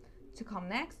to come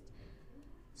next.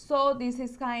 So this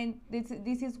is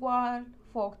what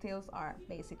folktales are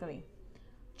basically.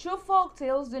 True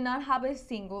folktales do not have a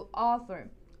single author,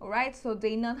 alright? So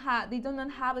they do not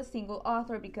have a single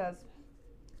author because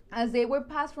as they were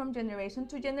passed from generation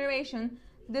to generation,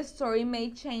 the story may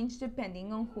change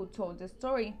depending on who told the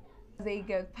story. They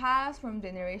get passed from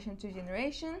generation to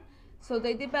generation, so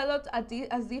they developed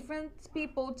as different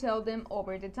people tell them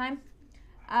over the time.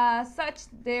 As such,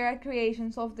 they are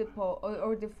creations of the folk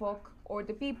or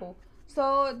the people.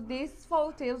 So these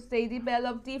folktales, they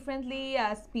develop differently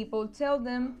as people tell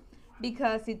them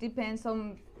because it depends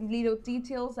on little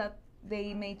details that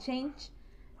they may change,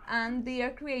 and they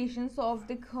are creations of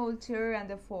the culture and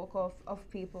the folk of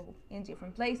people in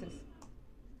different places.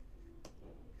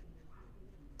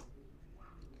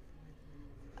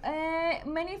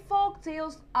 Many folk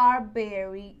tales are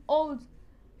very old.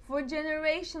 For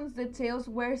generations, the tales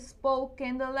were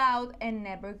spoken aloud and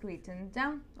never written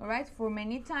down. Alright, for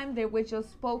many times they were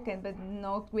just spoken but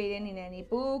not written in any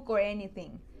book or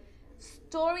anything.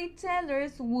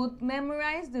 Storytellers would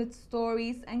memorize the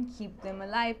stories and keep them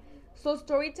alive. So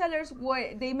storytellers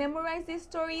they memorize these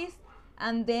stories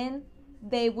and then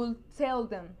they will tell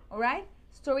them. Alright,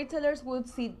 storytellers would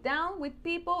sit down with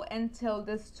people and tell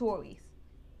the stories.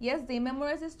 Yes, they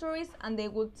memorize the stories and they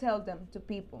would tell them to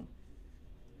people.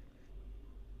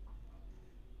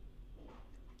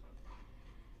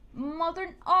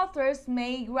 Modern authors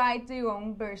may write their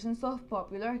own versions of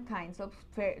popular kinds of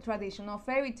traditional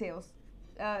tales,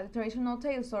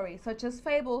 such as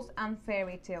fables and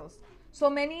fairy tales. So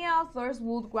many authors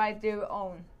would write their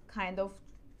own kind of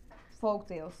folk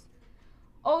tales.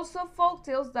 Also, folk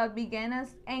tales that began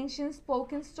as ancient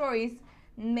spoken stories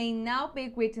may now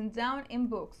be written down in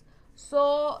books.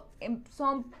 So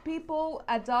some people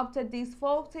adopted these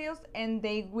folk tales and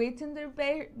they written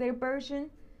their version.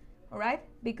 Alright,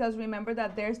 because remember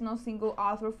that there's no single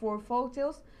author for folk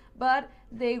tales, but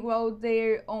they wrote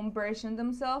their own version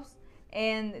themselves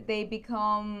and they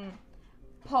become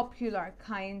popular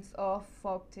kinds of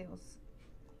folk tales.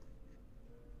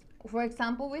 For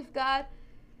example, we've got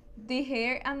The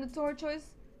Hare and the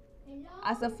Tortoise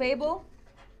as a fable,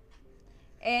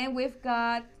 and we've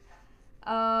got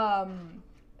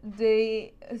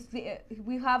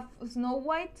we have Snow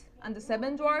White and the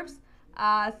Seven Dwarfs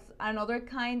as another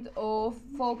kind of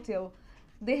folktale.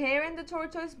 The Hare and the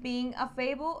Tortoise being a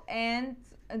fable and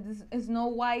Snow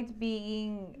White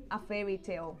being a fairy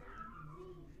tale.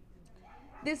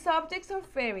 The subjects are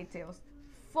fairy tales.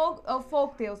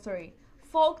 Folk tales, sorry.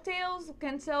 Folk tales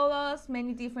can tell us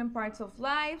many different parts of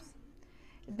lives.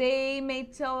 They may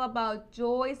tell about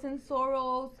joys and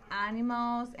sorrows,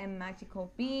 animals and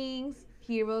magical beings,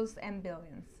 heroes and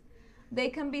villains. They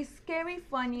can be scary,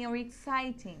 funny, or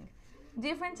exciting.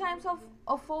 Different types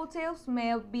of folk tales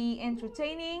may be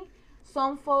entertaining.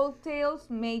 Some folk tales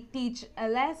may teach a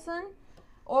lesson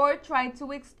or try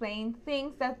to explain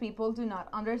things that people do not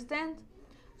understand.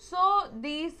 So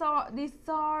these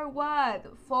are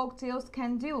what folk tales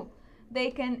can do.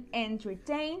 They can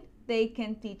entertain, they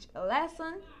can teach a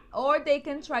lesson, or they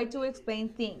can try to explain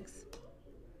things.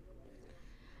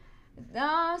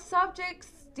 The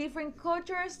subjects, different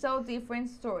cultures tell different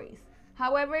stories.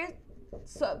 However,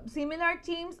 similar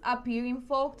themes appear in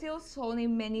folktales told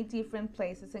in many different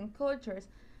places and cultures.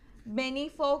 Many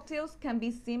folktales can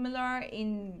be similar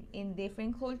in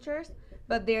different cultures,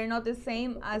 but they're not the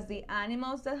same as the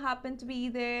animals that happen to be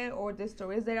there, or the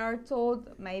stories that are told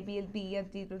maybe it'll be a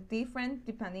little different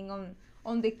depending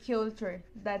on the culture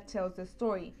that tells the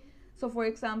story. So for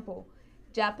example,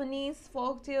 Japanese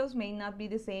folktales may not be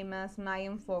the same as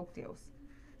Mayan folktales,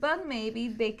 but maybe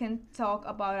they can talk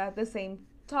about the same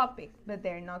topic, but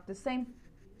they're not the same.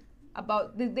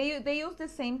 They use the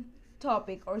same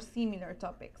topic or similar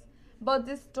topics, but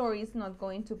the story is not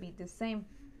going to be the same.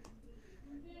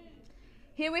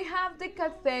 Here we have the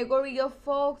category of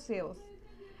folk tales.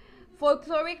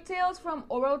 Folkloric tales from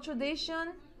oral tradition,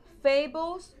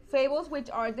 fables which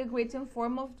are the written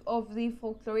form of the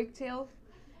folkloric tale,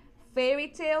 fairy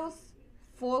tales,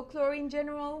 folklore in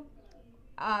general,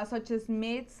 such as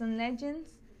myths and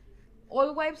legends,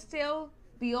 old wives' tale.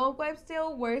 The old wives'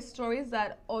 tale were stories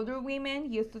that older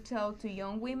women used to tell to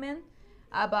young women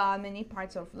about many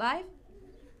parts of life,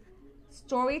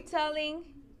 storytelling,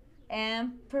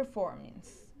 and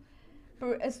performance.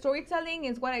 Storytelling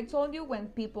is what I told you, when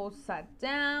people sat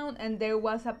down and there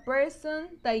was a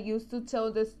person that used to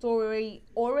tell the story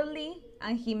orally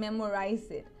and he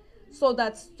memorized it. So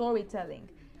that's storytelling.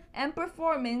 And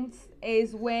performance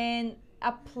is when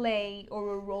a play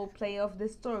or a role play of the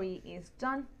story is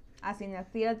done, as in a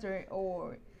theater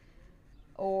or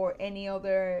any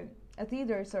other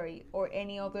or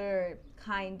any other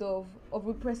kind of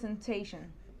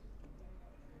representation.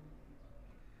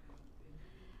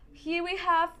 Here we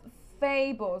have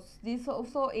fables. This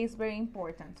also is very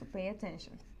important, so pay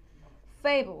attention.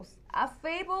 Fables. A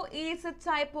fable is a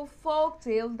type of folk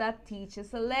tale that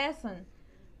teaches a lesson.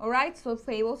 Alright, so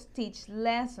fables teach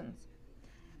lessons.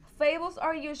 Fables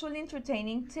are usually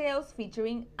entertaining tales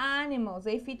featuring animals.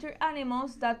 They feature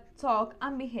animals that talk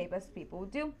and behave as people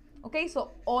do. Okay,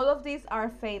 so all of these are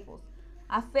fables.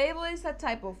 A fable is a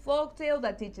type of folk tale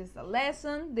that teaches a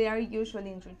lesson. They are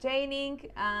usually entertaining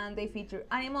and they feature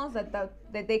animals that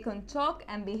they can talk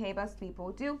and behave as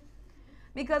people do.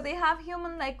 Because they have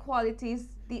human-like qualities,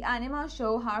 the animals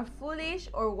show how foolish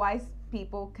or wise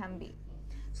people can be.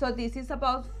 So this is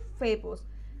about fables.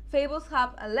 Fables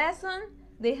have a lesson.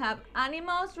 They have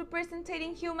animals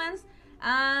representing humans,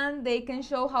 and they can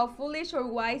show how foolish or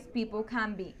wise people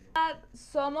can be.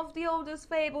 Some of the oldest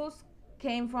fables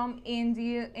came from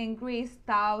India and Greece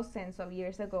thousands of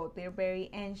years ago. They're very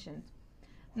ancient.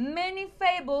 Many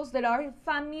fables that are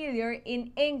familiar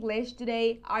in English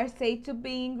today are said to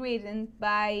be written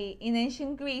in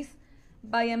ancient Greece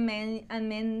by a man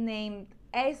named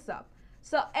Aesop.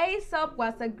 So Aesop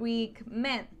was a Greek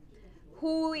man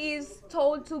who is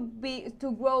told to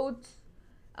wrote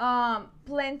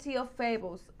plenty of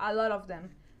fables, a lot of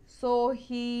them. So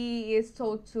he is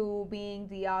told to being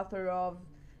the author of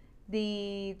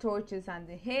the tortoise and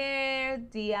the hare,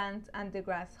 the ant and the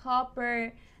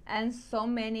grasshopper, and so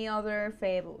many other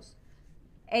fables.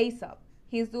 Aesop,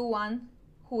 he's the one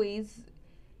who is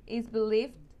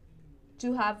believed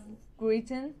to have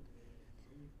written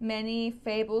many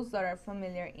fables that are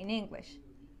familiar in English.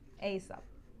 Aesop.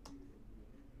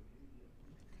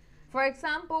 For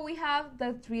example, we have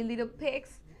the Three Little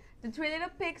Pigs. The Three Little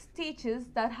Pigs teaches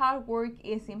that hard work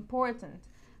is important.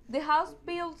 The house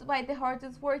built by the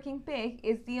hardest working pig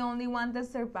is the only one that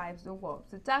survives the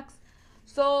wolf's attacks.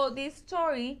 So this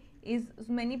story is,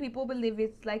 many people believe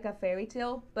it's like a fairy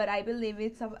tale, but I believe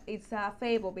it's a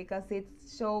fable because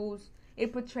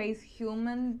it portrays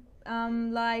human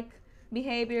like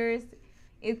behaviors.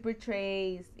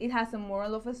 It has a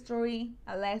moral of a story,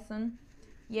 a lesson.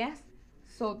 Yes.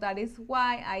 So that is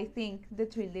why I think the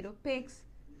Three Little Pigs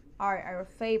are a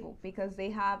fable, because they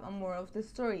have a moral of the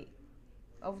story.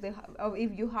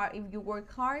 If you work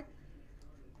hard,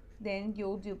 then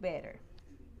you'll do better.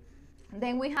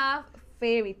 Then we have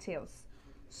fairy tales.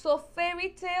 So fairy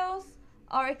tales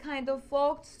are a kind of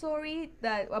folk story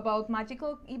about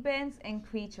magical events and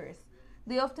creatures.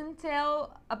 They often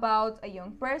tell about a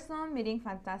young person meeting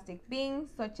fantastic beings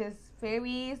such as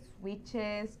fairies,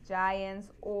 witches,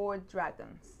 giants, or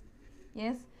dragons.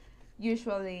 Yes,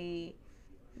 usually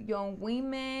young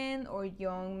women or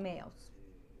young males.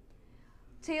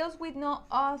 Tales with no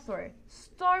author.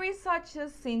 Stories such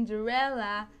as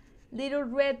Cinderella, Little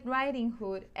Red Riding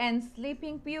Hood, and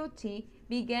Sleeping Beauty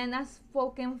began as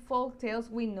spoken folk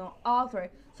tales with no author.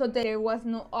 So there was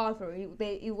no author.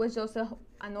 It was just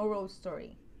an oral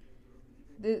story.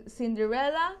 The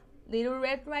Cinderella, Little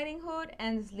Red Riding Hood,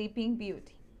 and Sleeping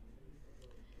Beauty.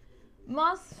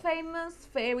 Most famous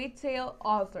fairy tale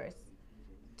authors.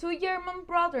 Two German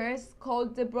brothers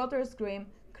called the Brothers Grimm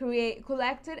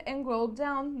collected and wrote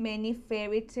down many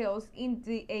fairy tales in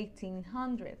the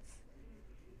 1800s.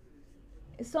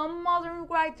 Some modern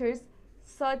writers,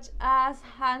 such as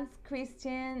Hans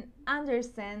Christian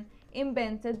Andersen,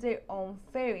 invented their own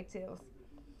fairy tales.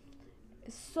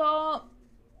 So,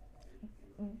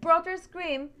 Brothers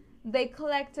Grimm, they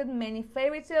collected many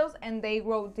fairy tales and they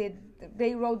wrote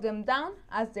them down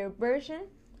as their version,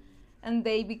 and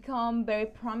they become very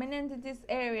prominent in this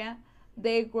area.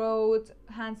 They wrote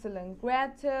Hansel and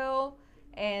Gretel,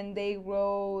 and they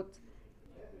wrote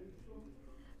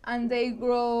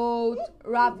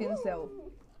Rapunzel.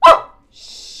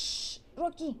 Shh,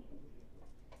 Rocky.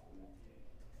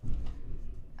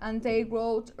 And they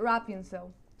wrote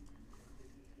Rapunzel.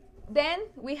 Then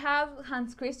we have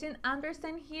Hans Christian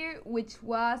Andersen here, which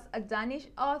was a Danish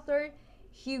author.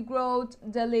 He wrote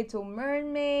The Little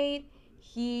Mermaid.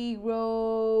 He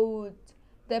wrote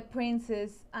The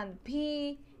Princess and the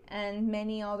Pea, and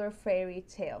many other fairy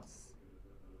tales.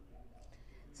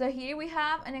 So here we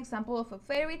have an example of a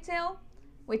fairy tale,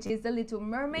 which is The Little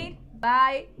Mermaid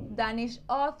by Danish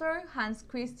author Hans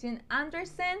Christian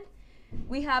Andersen.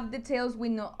 We have the tales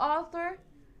with no author,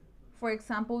 for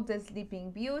example, The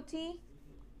Sleeping Beauty.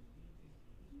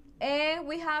 And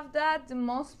we have that the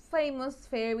most famous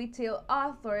fairy tale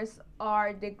authors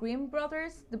are the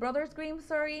Brothers Grimm,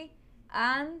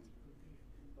 and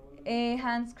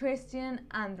Hans Christian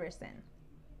Andersen.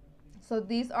 So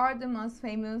these are the most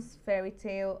famous fairy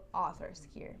tale authors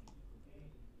here.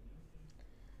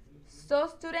 So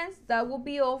students, that will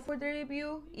be all for the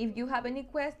review. If you have any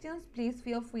questions, please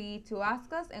feel free to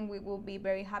ask us and we will be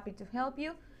very happy to help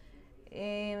you.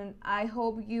 And I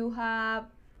hope you've had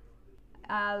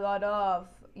a lot of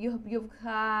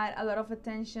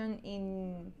attention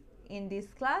in this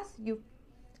class.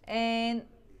 And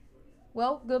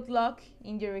well, good luck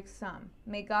in your exam.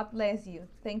 May God bless you.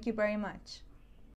 Thank you very much.